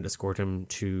charge and escort him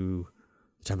to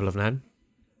the Temple of Nan?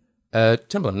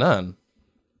 Temple of Nan?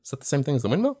 Is that the same thing as the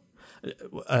windmill?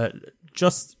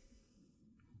 Just...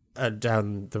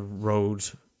 down the road.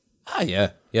 Ah,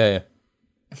 yeah.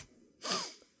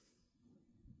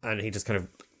 And he just kind of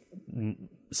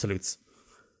salutes.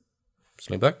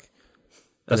 Swing back.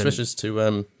 Best wishes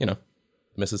to,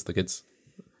 Mrs. the kids.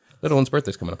 Little one's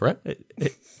birthday's coming up, right?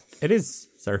 It is,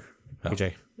 sir.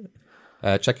 AJ.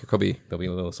 Check your cubby. There'll be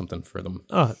a little something for them.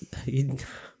 Oh,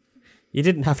 you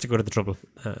didn't have to go to the trouble.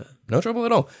 No trouble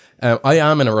at all. I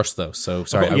am in a rush, though, so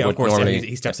sorry. I would of course. Normally...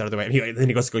 He steps out of the way, and then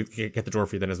he goes to go get the drawer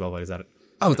for you then as well while he's at it.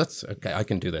 Oh, that's okay. I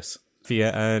can do this.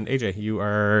 Fia and AJ, you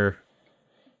are...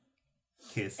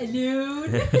 Hello.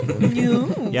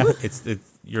 No. Yeah, it's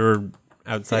you're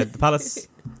outside the palace.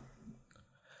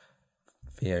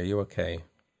 Fia, are you okay?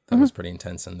 That was pretty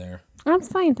intense in there. I'm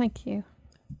fine, thank you.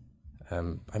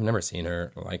 I've never seen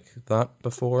her like that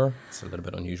before. It's a little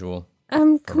bit unusual.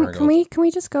 Can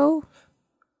we just go?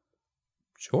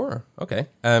 Sure. Okay.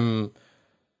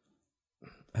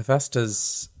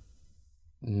 Hephaestus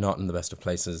not in the best of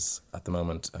places at the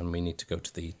moment, and we need to go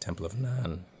to the Temple of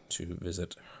Nan to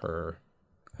visit her.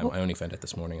 I only found out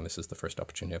this morning, and this is the first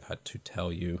opportunity I've had to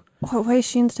tell you. Why is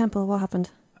she in the temple? What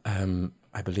happened?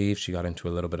 I believe she got into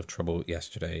a little bit of trouble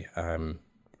yesterday. A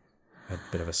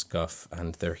bit of a scuff,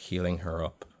 and they're healing her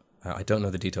up. I don't know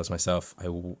the details myself. I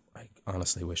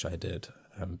honestly wish I did,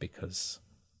 because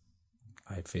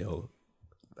I feel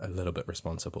a little bit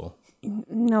responsible.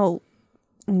 No,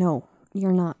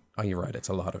 you're not. Oh, you're right. It's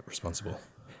a lot of responsible.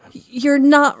 You're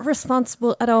not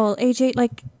responsible at all, AJ.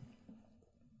 Like,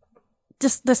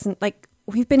 just listen. Like,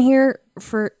 we've been here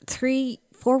for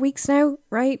 3-4 weeks now,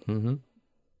 right? Mm-hmm.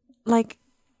 Like,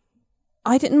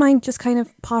 I didn't mind just kind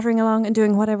of pottering along and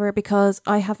doing whatever because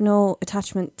I have no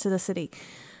attachment to the city.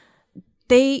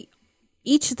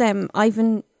 Each of them,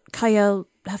 Ivan, Kyle,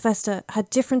 Hephaestus, had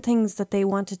different things that they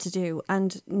wanted to do.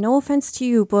 And no offense to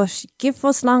you, but give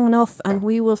us long enough and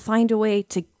we will find a way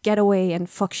to get away and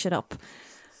fuck shit up.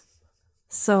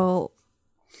 So,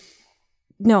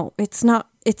 no, it's not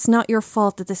your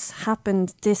fault that this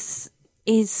happened. This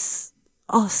is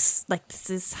us. Like, this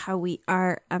is how we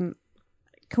are. Can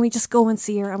we just go and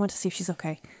see her? I want to see if she's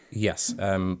okay. Yes.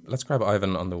 Let's grab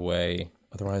Ivan on the way.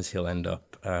 Otherwise, he'll end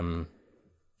up...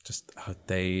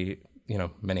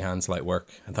 many hands light work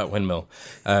at that windmill.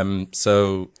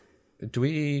 So can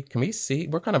we see?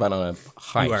 We're kind of on a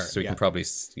height, so we can probably,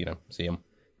 see him.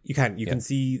 You can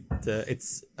see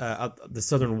the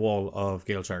southern wall of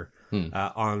Galeshire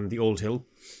on the old hill.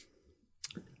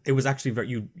 It was actually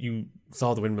you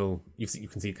saw the windmill. You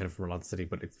can see it kind of from around the city,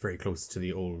 but it's very close to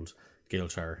the old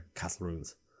Galeshire castle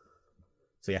ruins.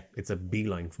 So yeah, it's a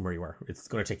beeline from where you are. It's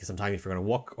going to take you some time if you're going to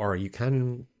walk, or you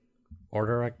can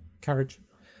order a carriage.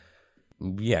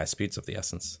 Yeah, speed's of the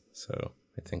essence. So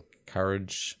I think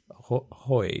carriage,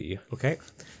 hoy. Okay.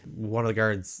 One of the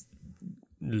guards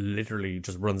literally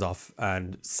just runs off,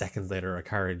 and seconds later a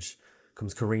carriage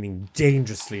comes careening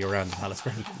dangerously around the palace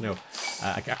ground. No,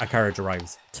 a carriage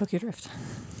arrives. Tokyo Drift.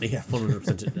 Yeah,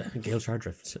 100% Galeshire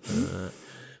Drift.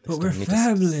 But we're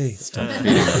family. Stop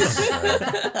feeding us.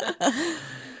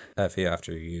 Effie,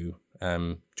 after you. Do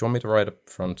you want me to ride up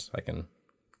front? I can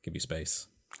give you space.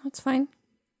 That's fine.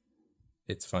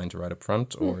 It's fine to ride up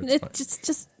front, or it's fine?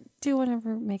 Just do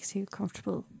whatever makes you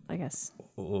comfortable, I guess.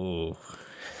 Oh,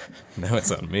 now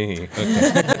it's on me. Okay.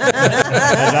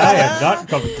 And I am not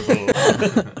comfortable.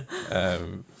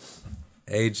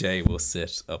 AJ will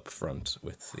sit up front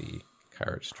with the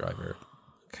carriage driver.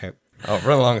 Okay. I'll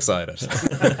run alongside it.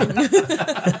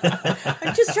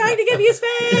 I'm just trying to give you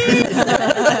space.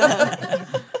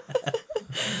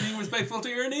 Being respectful to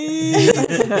your needs.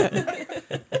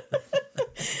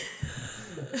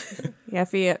 Yeah,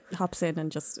 Fia hops in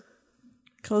and just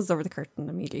closes over the curtain and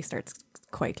immediately starts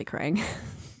quietly crying.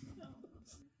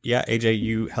 Yeah, AJ,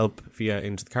 you help Fia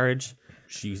into the carriage.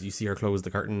 You see her close the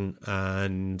curtain,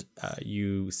 and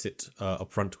you sit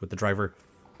up front with the driver.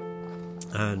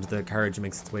 And the carriage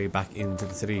makes its way back into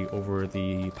the city over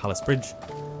the Palace Bridge,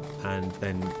 and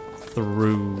then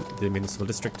through the municipal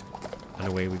district, and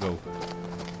away we go.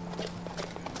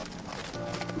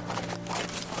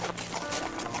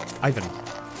 Ivan,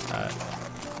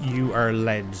 you are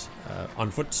led on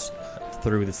foot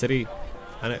through the city,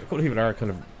 and a couple of people are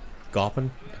kind of gawping.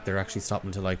 They're actually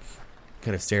stopping to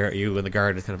kind of stare at you, and the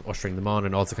guard is kind of ushering them on,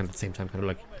 and also kind of at the same time kind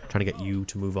of trying to get you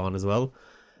to move on as well.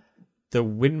 The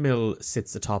windmill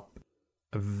sits atop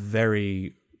a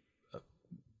very,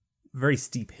 very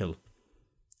steep hill.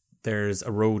 There's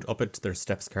a road up it. There's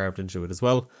steps carved into it as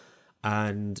well,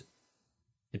 and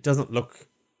it doesn't look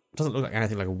like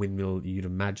anything like a windmill you'd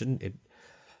imagine. It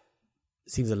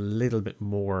seems a little bit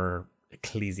more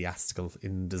ecclesiastical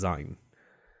in design.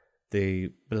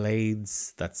 The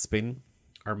blades that spin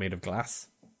are made of glass,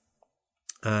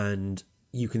 and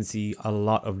you can see a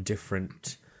lot of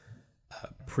different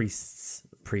priests,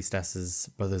 priestesses,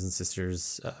 brothers and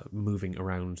sisters moving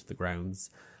around the grounds.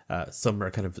 Some are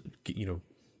kind of,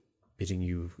 bidding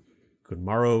you good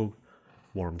morrow,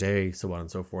 warm day, so on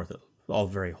and so forth. All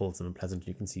very wholesome and pleasant.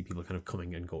 You can see people kind of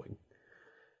coming and going.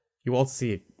 You also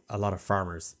see a lot of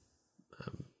farmers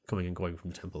coming and going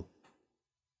from the temple.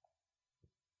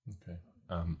 Okay.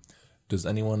 Does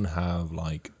anyone have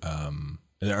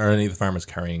are any of the farmers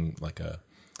carrying a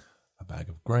bag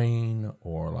of grain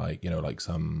or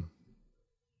some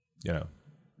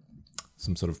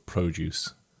sort of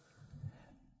produce?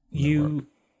 You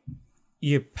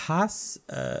pass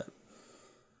an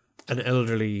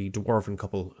elderly dwarven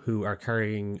couple who are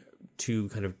carrying two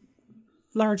kind of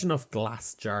large enough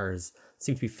glass jars,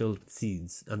 seem to be filled with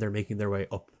seeds, and they're making their way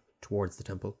up towards the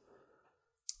temple.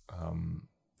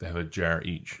 They have a jar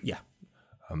each. Yeah.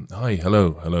 Hi,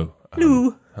 hello. Hello.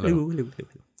 Don't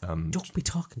be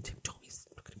talking to him. He's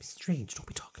looking at me strange. Don't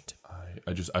be talking to him.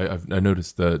 I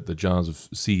noticed the jars of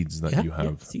seeds that you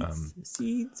have. Yeah,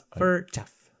 seeds for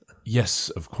chaff. Yes,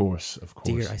 of course.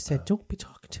 Dear, I said don't be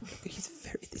talking to him.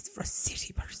 It's for a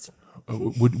city person.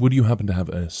 Would you happen to have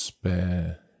a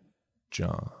spare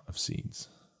jar of seeds?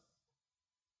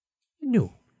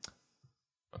 No.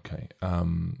 Okay.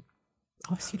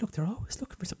 Oh, see, look, they're always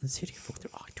looking for something in the city folk.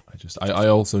 I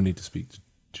also need to speak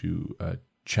to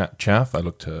Chaff. I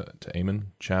look to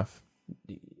Eamon. Chaff.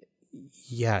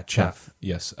 Yeah, Chaff.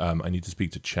 Yes. I need to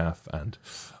speak to Chaff, and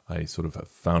I sort of have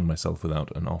found myself without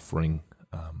an offering.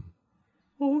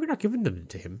 Oh, we're not giving them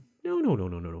to him.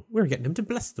 No. We're getting him to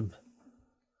bless them.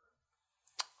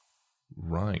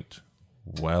 Right.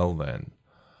 Well then.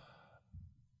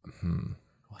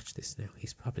 Watch this now.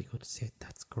 He's probably going to say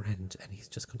that's grand, and he's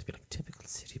just going to be like typical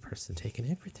city person taking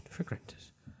everything for granted.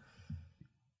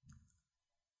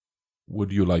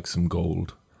 Would you like some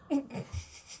gold?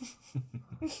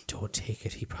 Don't take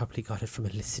it. He probably got it from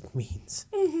illicit means.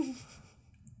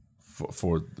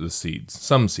 For the seeds.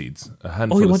 Some seeds. A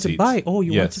handful of seeds. You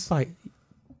want to buy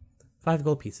 5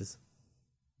 gold pieces.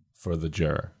 For the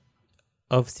jar.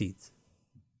 Of seeds.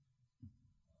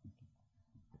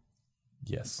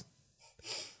 Yes.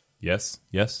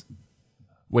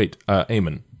 Wait,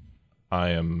 Eamon. I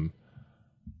am...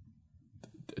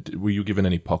 Were you given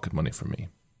any pocket money from me?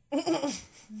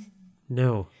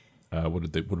 No.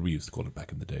 What did we used to call it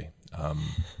back in the day?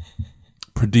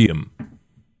 Per diem.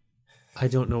 I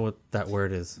don't know what that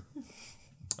word is.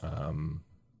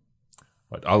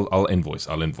 Right, I'll invoice.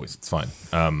 It's fine.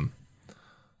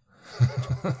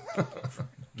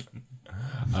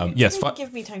 Yes.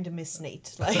 Give me time to miss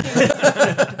Nate.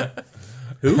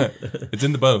 Who? It's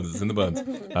in the bones.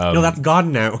 No, that's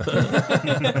gone now.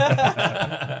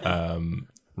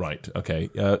 Right. Okay.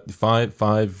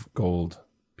 5 gold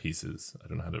pieces. I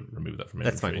don't know how to remove that from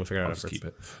That's fine. inventory. We'll figure it I'll out just keep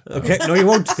it. Okay, no, you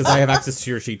won't, because I have access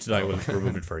to your sheet and I will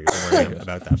remove it for you. Don't worry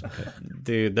about that.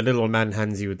 The little man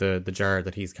hands you the jar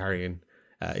that he's carrying.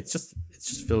 It's just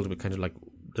filled with kind of like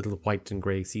little white and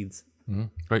grey seeds.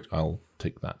 Great, I'll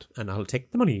take that. And I'll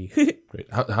take the money.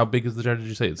 Great. How big is the jar? Did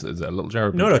you say is it a little jar? Or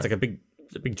a big No, jar? it's like a big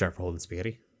jar for holding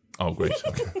spaghetti. Oh, great.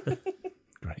 Okay.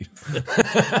 Great.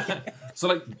 So,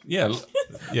 like, yeah.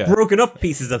 Broken up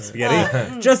pieces of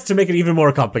spaghetti, just to make it even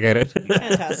more complicated.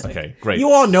 Fantastic. Okay, great.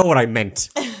 You all know what I meant.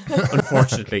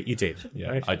 Unfortunately, you did. Yeah,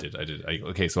 right? I did.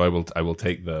 Okay, so I will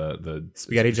take the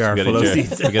Spaghetti jar full of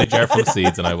seeds. spaghetti jar full of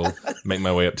seeds, and I will make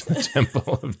my way up to the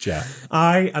Temple of Jah.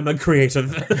 I am a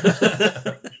creative.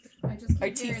 I just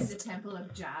keep hearing the Temple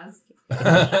of Jazz.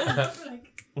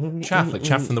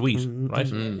 Chaff from the wheat, right?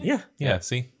 Yeah. Yeah.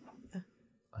 See, I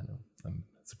know. I'm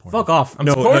supportive. Fuck off. I'm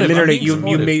No, supportive. literally, I'm being you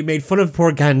supportive. made fun of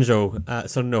poor Ganjo,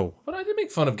 so no. But I did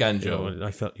make fun of Ganjo. No,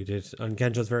 I felt you did. And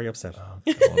Ganjo's very upset. God.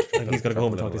 And he's got to go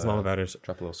home and talk to his mom about it.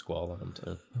 Drop a little squall on him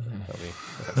too.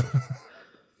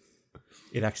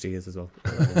 It actually is as well.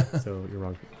 So you're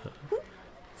wrong.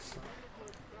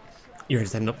 You're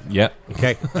just heading up. Yeah.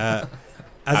 Okay.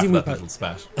 As After you move that past, little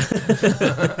spat.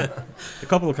 the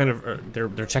couple kind of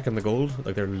they're checking the gold,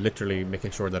 like they're literally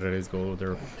making sure that it is gold.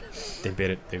 They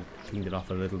bit it, they've cleaned it off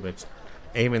a little bit.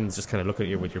 Eamon's just kind of looking at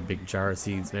you with your big jar of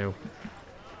seeds now.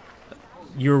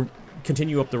 You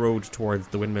continue up the road towards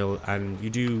the windmill, and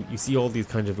you see all these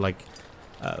kind of like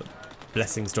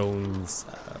blessing stones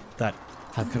that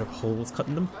have kind of holes cut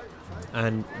in them,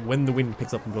 and when the wind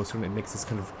picks up and blows through them, it makes this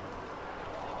kind of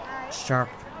sharp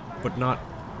but not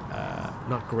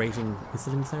grating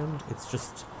whistling sound. It's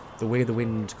just the way the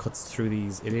wind cuts through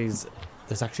these. There's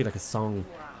actually like a song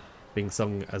being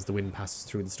sung as the wind passes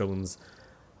through the stones.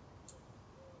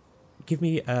 Give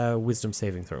me a wisdom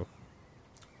saving throw.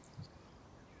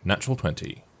 Natural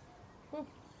 20.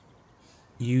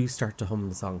 You start to hum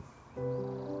the song.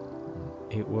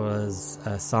 It was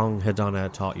a song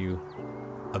Hedana taught you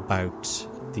about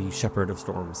the Shepherd of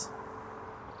Storms.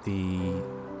 The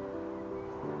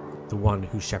one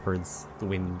who shepherds the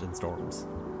wind and storms.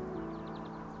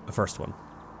 The first one.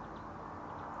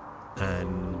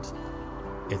 And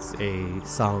it's a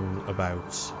song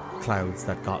about clouds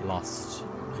that got lost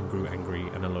and grew angry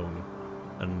and alone,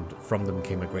 and from them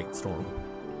came a great storm.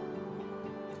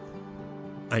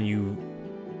 And you,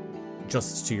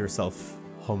 just to yourself,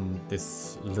 hum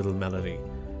this little melody,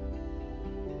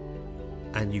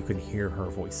 and you can hear her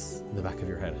voice in the back of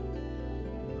your head,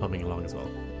 humming along as well.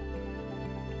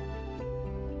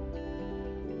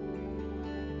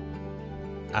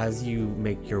 As you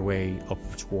make your way up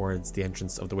towards the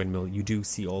entrance of the windmill, you do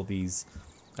see all these,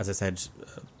 as I said,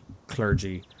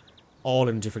 clergy, all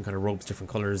in different kind of robes, different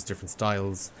colours, different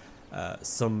styles,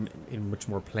 some in much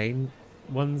more plain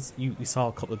ones. You saw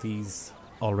a couple of these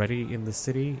already in the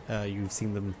city. You've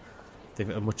seen them. They've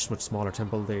a much smaller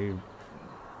temple. They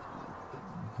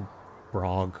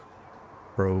Brogue,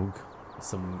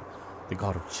 the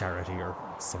god of charity or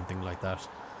something like that.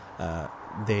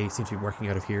 They seem to be working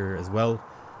out of here as well.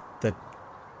 That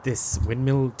this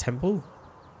windmill temple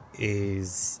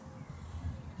it's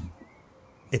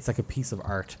like a piece of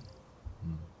art.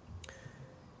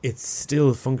 It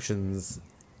still functions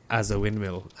as a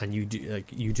windmill, and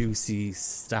you do see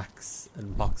stacks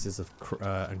and boxes of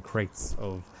and crates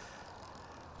of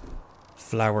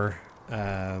flour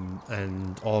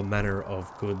and all manner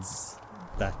of goods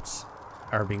that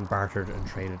are being bartered and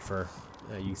traded for.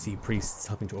 You see priests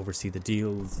helping to oversee the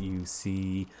deals. You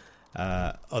see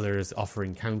others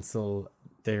offering counsel.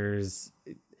 There's,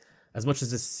 as much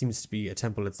as this seems to be a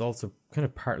temple, it's also kind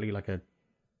of partly like a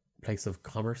place of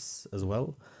commerce as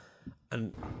well.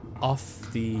 And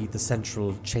off the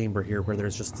central chamber here, where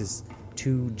there's just these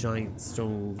two giant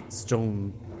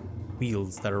stone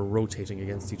wheels that are rotating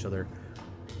against each other,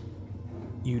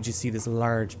 you just see this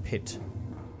large pit,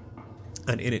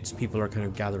 and in it people are kind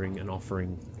of gathering and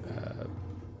offering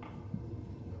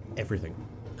everything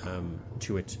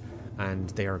to it, and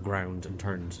they are ground and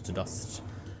turned to dust.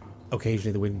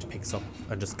 Occasionally the wind picks up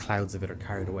and just clouds of it are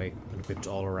carried away and whipped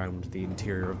all around the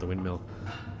interior of the windmill.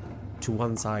 To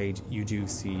one side you do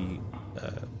see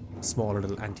smaller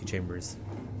little antechambers,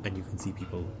 and you can see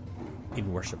people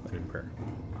in worship and in prayer.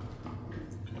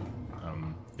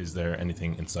 Is there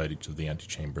anything inside each of the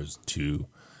antechambers to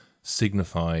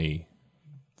signify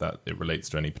that it relates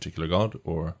to any particular god,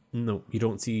 or No, you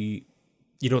don't see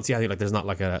anything. Like, there's not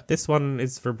like this one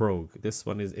is for Brogue, this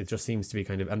one is, it just seems to be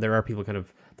kind of, and there are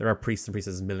priests and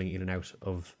priestesses milling in and out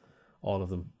of all of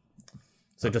them.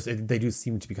 So they do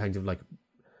seem to be kind of like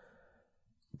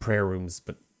prayer rooms,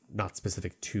 but not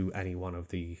specific to any one of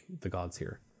the gods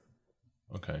here.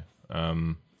 Okay.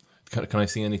 Can I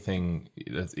see anything,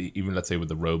 even let's say with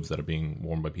the robes that are being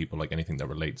worn by people, like anything that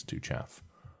relates to chaff?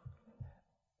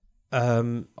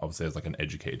 Obviously, there's like an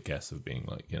educated guess of being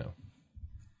like,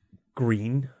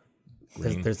 green.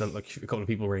 There's a couple of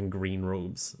people wearing green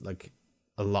robes. Like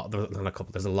a lot.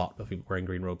 There's a lot of people wearing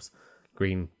green robes.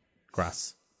 Green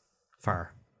grass,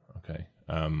 far. Okay.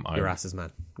 Your ass is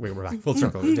man. We're back full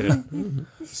circle. We did it.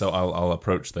 So I'll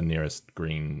approach the nearest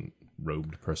green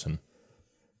robed person.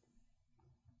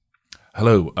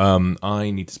 Hello.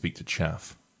 I need to speak to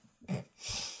Chaff.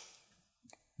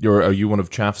 Are you one of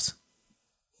Chaff's?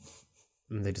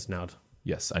 And they just nod.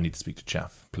 Yes, I need to speak to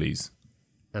Chaff, please.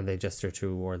 And they gesture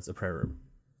towards a prayer room.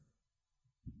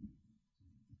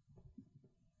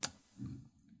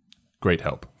 Great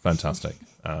help. Fantastic.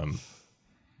 And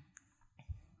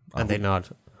they nod.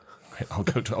 I'll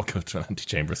go to an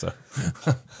antechamber, so.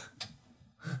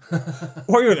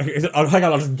 Hang on,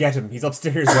 I'll just get him. He's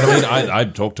upstairs. Well, I mean,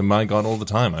 I'd talk to my God all the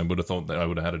time. I would have thought that I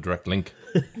would have had a direct link.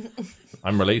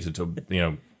 I'm related to,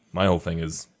 my whole thing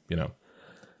is,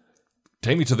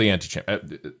 take me to the antechamber.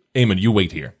 Eamon, you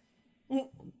wait here.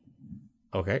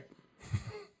 Okay.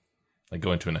 I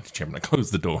go into an antechamber and I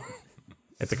close the door.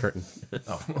 It's a curtain.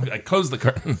 Oh, I close the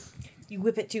curtain. You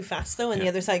whip it too fast, though, and the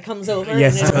other side comes over.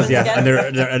 Yes, and yeah. And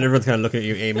everyone's kind of looking at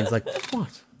you. Eamon's like,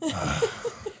 what?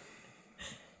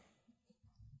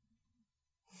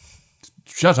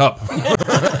 Shut up.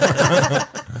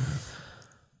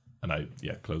 And I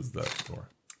close the door.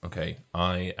 Okay,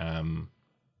 I am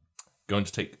going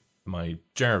to take my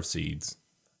jar of seeds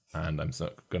and I'm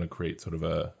going to create sort of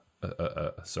a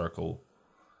circle,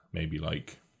 maybe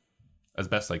like, as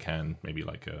best I can, maybe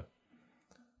like a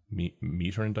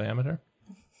meter in diameter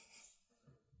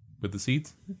with the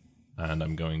seeds. And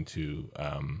I'm going to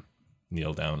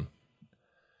kneel down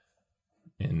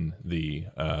in the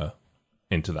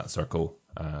into that circle.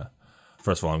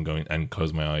 First of all, I'm going and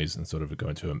close my eyes and sort of go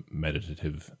into a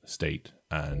meditative state,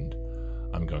 and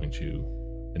I'm going to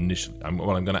I'm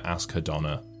going to ask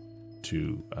Hadonna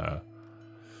to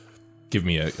give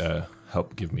me a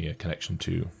connection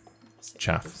to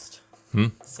Chaff.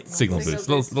 Signal boost.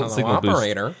 Little signal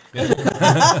operator. Boost.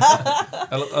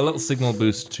 a little signal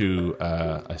boost to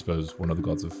I suppose one of the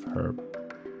gods of her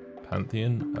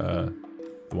pantheon, the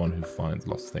one who finds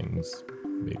lost things,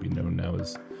 maybe known now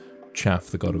as Chaff,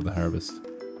 the god of the harvest.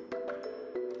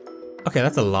 Okay,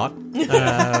 that's a lot.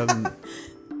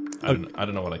 I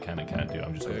don't know what I can and can't do.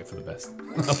 I'm just hoping for the best.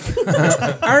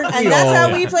 Aren't we and that's all?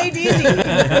 how we play D&D.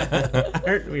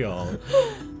 Aren't we all?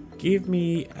 Give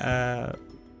me a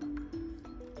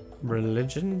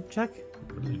religion check.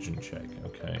 Religion check.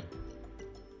 Okay.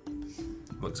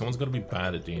 Look, someone's got to be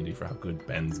bad at D&D for how good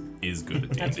Ben is good at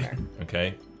D&D. That's fair.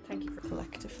 Okay. Thank you for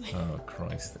collectively. Oh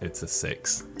Christ! It's a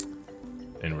 6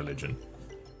 in religion.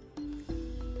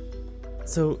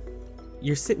 So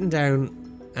you're sitting down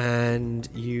and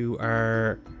you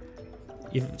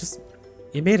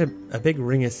made a big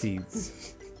ring of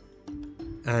seeds,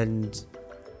 and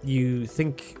you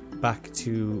think back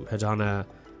to Hadonna,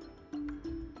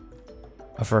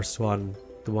 a first one,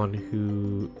 the one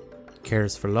who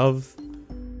cares for love,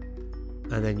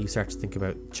 and then you start to think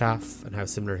about Chaff and how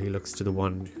similar he looks to the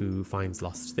one who finds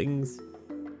lost things.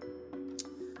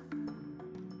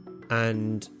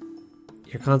 And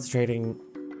you're concentrating,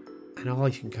 and all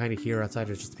you can kind of hear outside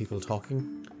is just people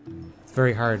talking. It's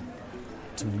very hard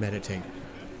to meditate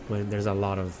when there's a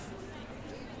lot of...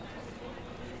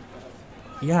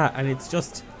 Yeah, and it's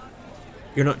just...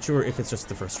 You're not sure if it's just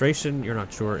the frustration, you're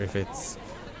not sure if it's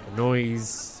the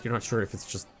noise, you're not sure if it's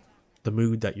just the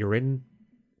mood that you're in.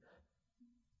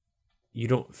 You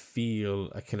don't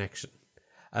feel a connection.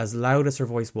 As loud as her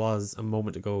voice was a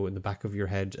moment ago in the back of your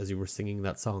head as you were singing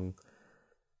that song,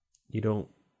 you don't...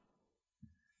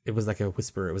 It was like a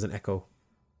whisper, it was an echo.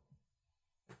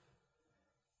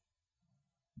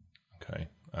 Okay.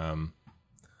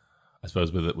 I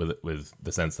suppose with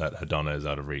the sense that Hadonna is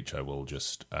out of reach, I will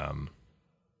just I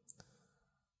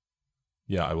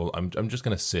will. I'm just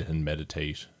going to sit and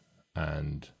meditate,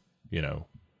 and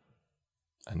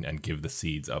and give the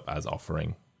seeds up as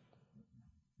offering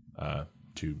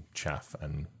to Chaff,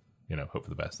 and hope for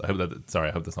the best. I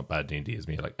hope that's not bad D&D as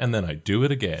me like, and then I do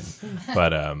it again.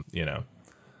 But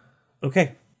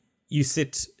Okay. You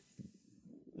sit,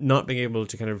 not being able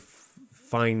to kind of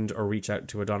find or reach out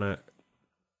to Hadonna.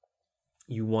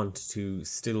 You want to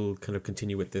still kind of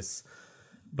continue with this,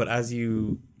 but as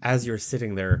you're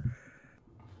sitting there,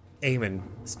 Eamon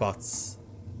spots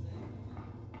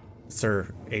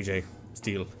Sir AJ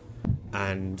Steele,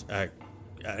 and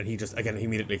he just again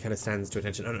immediately kind of stands to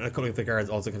attention, and a couple of the guards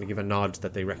also kind of give a nod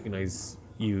that they recognize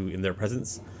you in their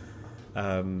presence,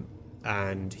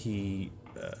 and he,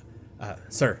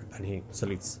 sir, and he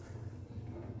salutes.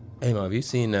 Hey, Mo, have you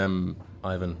seen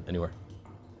Ivan anywhere?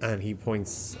 And he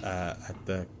points at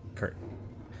the curtain.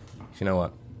 You know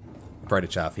what? Pride of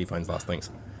Chaff, he finds lost things.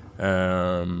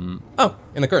 Oh,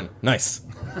 in the curtain. Nice.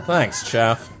 Thanks,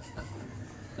 Chaff.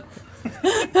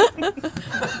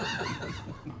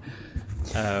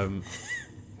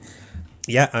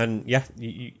 Yeah, and yeah,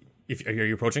 if are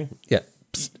you approaching? Yeah.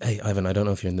 Psst. Hey, Ivan, I don't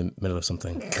know if you're in the middle of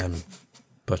something,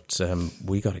 but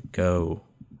we gotta go.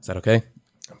 Is that okay?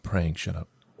 I'm praying. Shut up.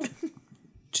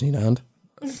 Do you need a hand?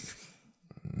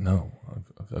 No,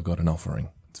 I've got an offering.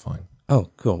 It's fine. Oh,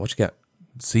 cool. What you get?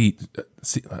 See,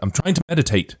 I'm trying to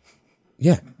meditate.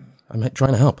 Yeah, I'm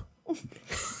trying to help.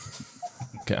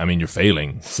 Okay, I mean, you're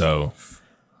failing, so...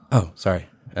 Oh, sorry.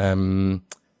 Do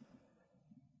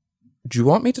you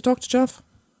want me to talk to Jeff?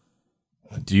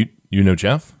 Do you know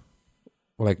Jeff?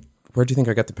 Well, like, where do you think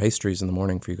I get the pastries in the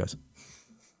morning for you guys?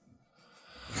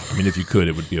 I mean, if you could,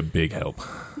 it would be a big help.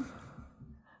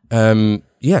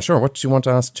 Yeah, sure. What do you want to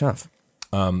ask Jeff?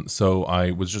 So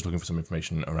I was just looking for some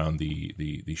information around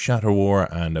the Shatter War,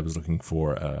 and I was looking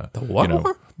for the what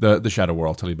war? The Shatter War.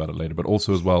 I'll tell you about it later. But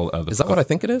also as well, is that what I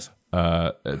think it is?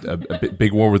 A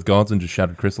big war with gods and just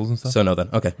shattered crystals and stuff. So no, then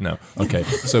okay, no, okay.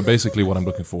 So basically, what I'm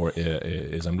looking for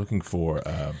is I'm looking for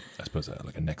I suppose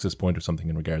like a nexus point or something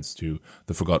in regards to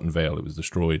the Forgotten Veil. It was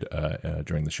destroyed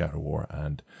during the Shatter War,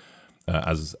 and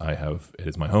as it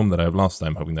is my home that I have lost.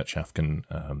 I'm hoping that Chaff can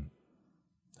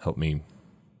help me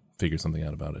figure something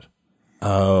out about it.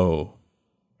 Oh,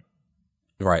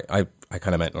 right. I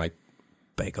kind of meant like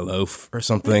bake a loaf or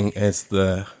something. It's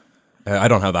the I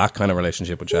don't have that kind of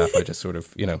relationship with Jeff. I just sort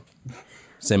of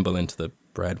symbol into the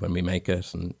bread when we make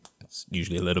it, and it's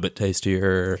usually a little bit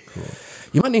tastier. Cool.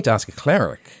 You might need to ask a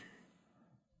cleric.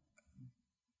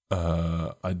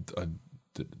 The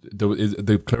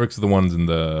clerics are the ones in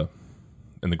the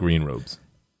green robes.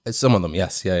 Some of them,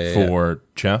 yes, yeah. For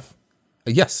Chaff.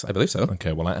 Yes, I believe so.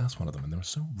 Okay, well, I asked one of them, and they were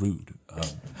so rude.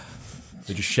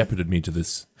 They just shepherded me to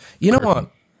this. You know what?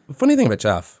 The funny thing about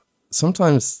Chaff,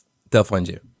 sometimes they'll find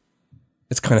you.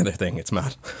 It's kind of their thing. It's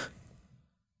mad.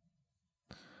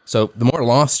 So the more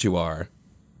lost you are,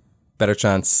 better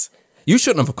chance. You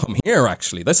shouldn't have come here,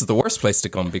 actually. This is the worst place to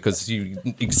come because you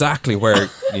exactly where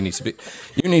you need to be.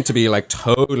 You need to be like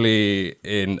totally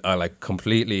in, like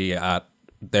completely at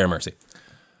their mercy.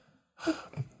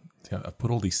 Yeah, I've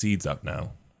put all these seeds out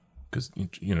now because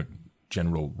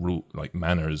general rule like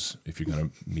manners. If you're going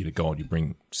to meet a god, you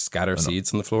bring scatter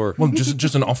seeds on the floor. Well,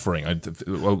 just an offering.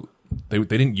 They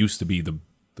didn't used to be the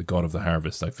god of the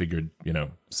harvest. I figured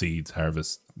seeds,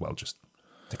 harvest. Well, just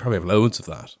they probably have loads of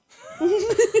that.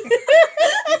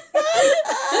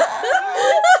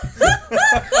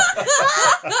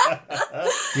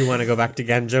 You want to go back to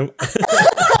Ganjo?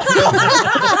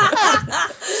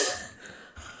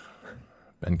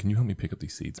 Ben, can you help me pick up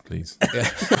these seeds, please?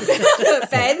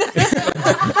 Ben?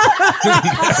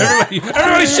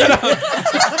 Everybody shut up!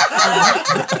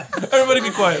 Everybody be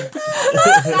quiet.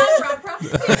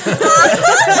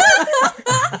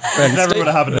 Ben, never would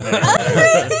have happened to me.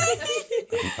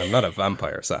 I'm not a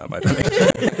vampire, Sam, I don't think.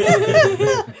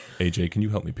 AJ, can you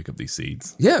help me pick up these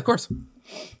seeds? Yeah, of course.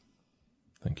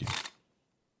 Thank you.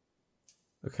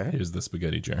 Okay. Here's the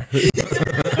spaghetti jar.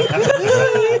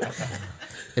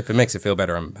 If it makes you feel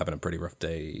better, I'm having a pretty rough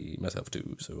day myself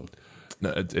too, so...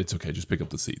 No, it's okay. Just pick up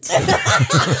the seeds.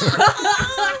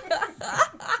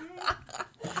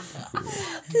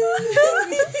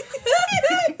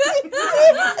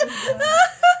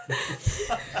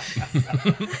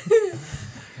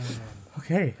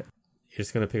 Okay. You're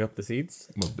just going to pick up the seeds?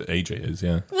 Well, AJ is,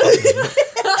 yeah.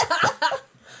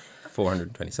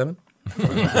 427.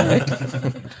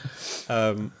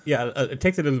 It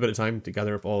takes a little bit of time to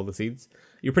gather up all the seeds.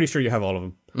 You're pretty sure you have all of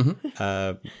them.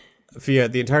 Mm-hmm. Fia,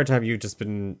 the entire time you've just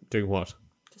been doing what?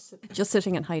 Just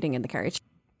sitting and hiding in the carriage.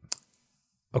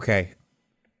 Okay.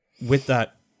 With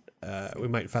that, we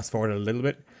might fast forward a little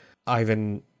bit.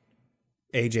 Ivan,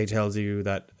 AJ tells you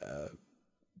that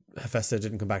Hephaestus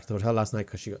didn't come back to the hotel last night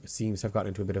because she seems to have gotten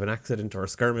into a bit of an accident or a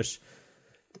skirmish.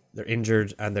 They're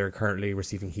injured and they're currently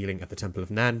receiving healing at the Temple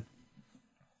of Nan.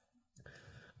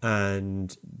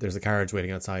 And there's a carriage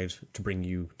waiting outside to bring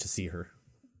you to see her.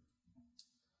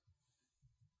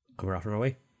 And we're off on our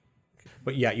way.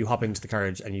 But yeah, you hop into the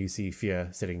carriage and you see Fia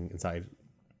sitting inside,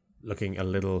 looking a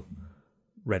little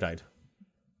red-eyed.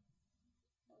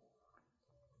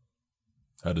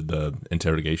 How did the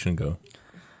interrogation go?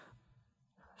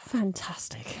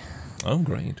 Fantastic. Oh,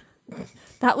 great.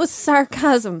 That was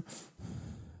sarcasm.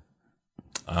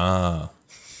 Ah.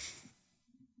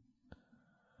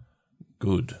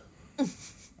 Good.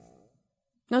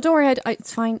 No, don't worry.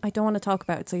 It's fine. I don't want to talk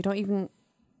about it, so you don't even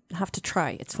have to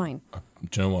try. It's fine.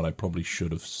 Do you know what? I probably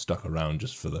should have stuck around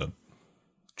just for the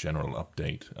general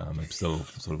update. I'm still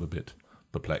sort of a bit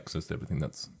perplexed as to everything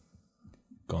that's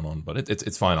gone on, but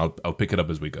it's fine. I'll pick it up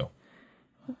as we go.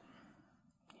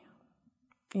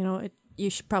 You know,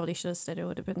 you probably should have said it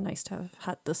would have been nice to have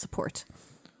had the support,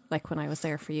 like when I was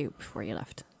there for you before you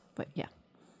left. But yeah.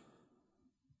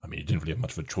 I mean, you didn't really have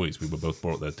much of a choice. We were both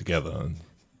brought there together. And...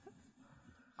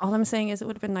 All I'm saying is it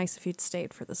would have been nice if you'd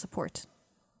stayed for the support.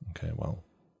 Okay, well,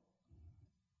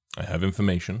 I have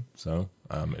information, so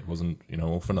it wasn't,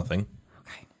 all for nothing.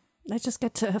 Okay. Let's just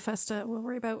get to Hephaestus. We'll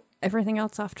worry about everything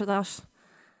else after that.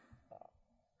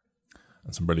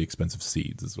 And some really expensive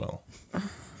seeds as well.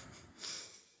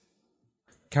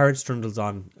 Carriage trundles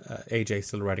on, AJ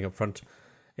still riding up front.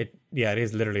 It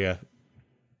is literally a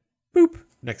boop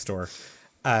next door.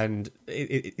 And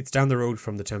it's down the road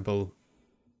from the temple.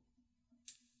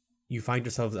 You find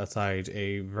yourselves outside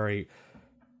a very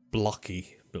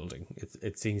blocky building.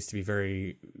 It seems to be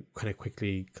very kind of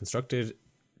quickly constructed. It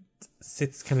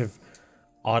sits kind of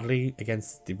oddly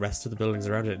against the rest of the buildings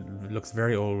around it. It looks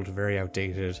very old, very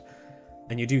outdated.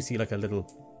 And you do see like a little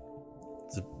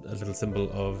symbol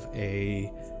of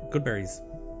a Goodberries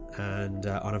and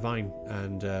on a vine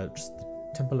and just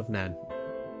the Temple of Nan.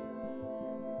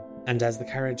 And as the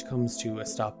carriage comes to a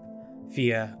stop,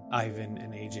 Fia, Ivan,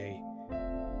 and AJ,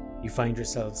 you find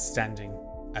yourselves standing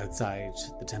outside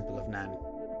the Temple of Nan.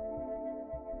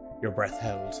 Your breath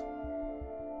held.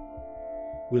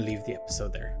 We'll leave the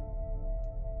episode there.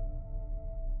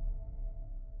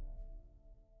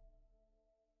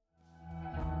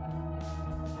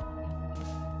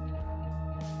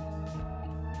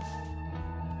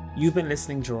 You've been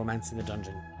listening to Romance in the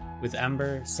Dungeon with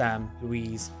Amber, Sam,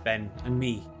 Louise, Ben, and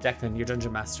me, Declan, your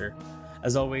Dungeon Master.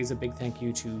 As always, a big thank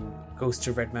you to Ghost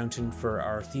of Red Mountain for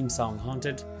our theme song,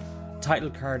 Haunted.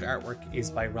 Title card artwork is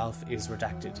by Ralph is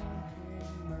Redacted.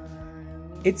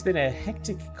 It's been a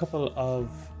hectic couple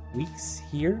of weeks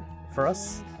here for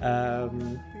us,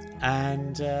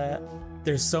 and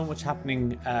there's so much happening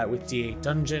with D8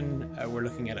 Dungeon. We're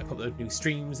looking at a couple of new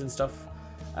streams and stuff,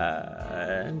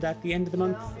 and at the end of the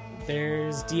month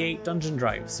there's D8 Dungeon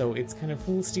Drive, so it's kind of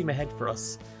full steam ahead for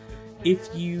us. If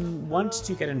you want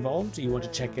to get involved, you want to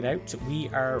check it out, we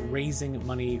are raising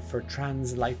money for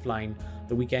Trans Lifeline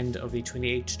the weekend of the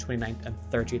 28th, 29th and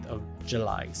 30th of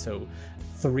July. So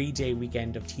 3-day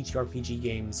weekend of TTRPG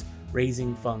games,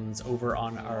 raising funds over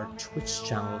on our Twitch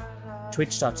channel,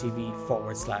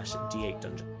 twitch.tv/D8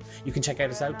 Dungeon. You can check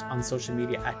us out on social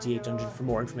media at D8 Dungeon for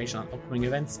more information on upcoming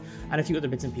events and a few other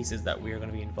bits and pieces that we are going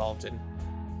to be involved in.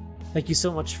 Thank you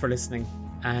so much for listening,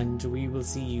 and we will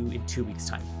see you in 2 weeks'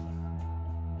 time.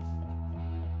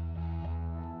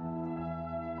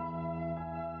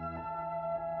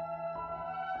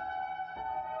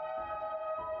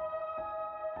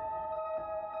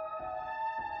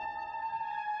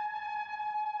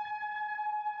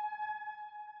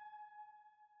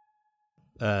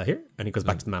 Here, and he goes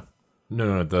back to the map.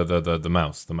 No, the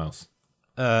mouse.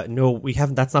 No, we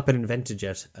haven't. That's not been invented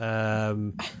yet.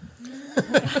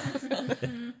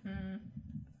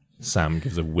 Sam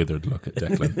gives a withered look at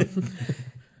Declan.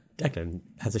 Declan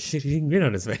has a shitty grin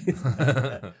on his face.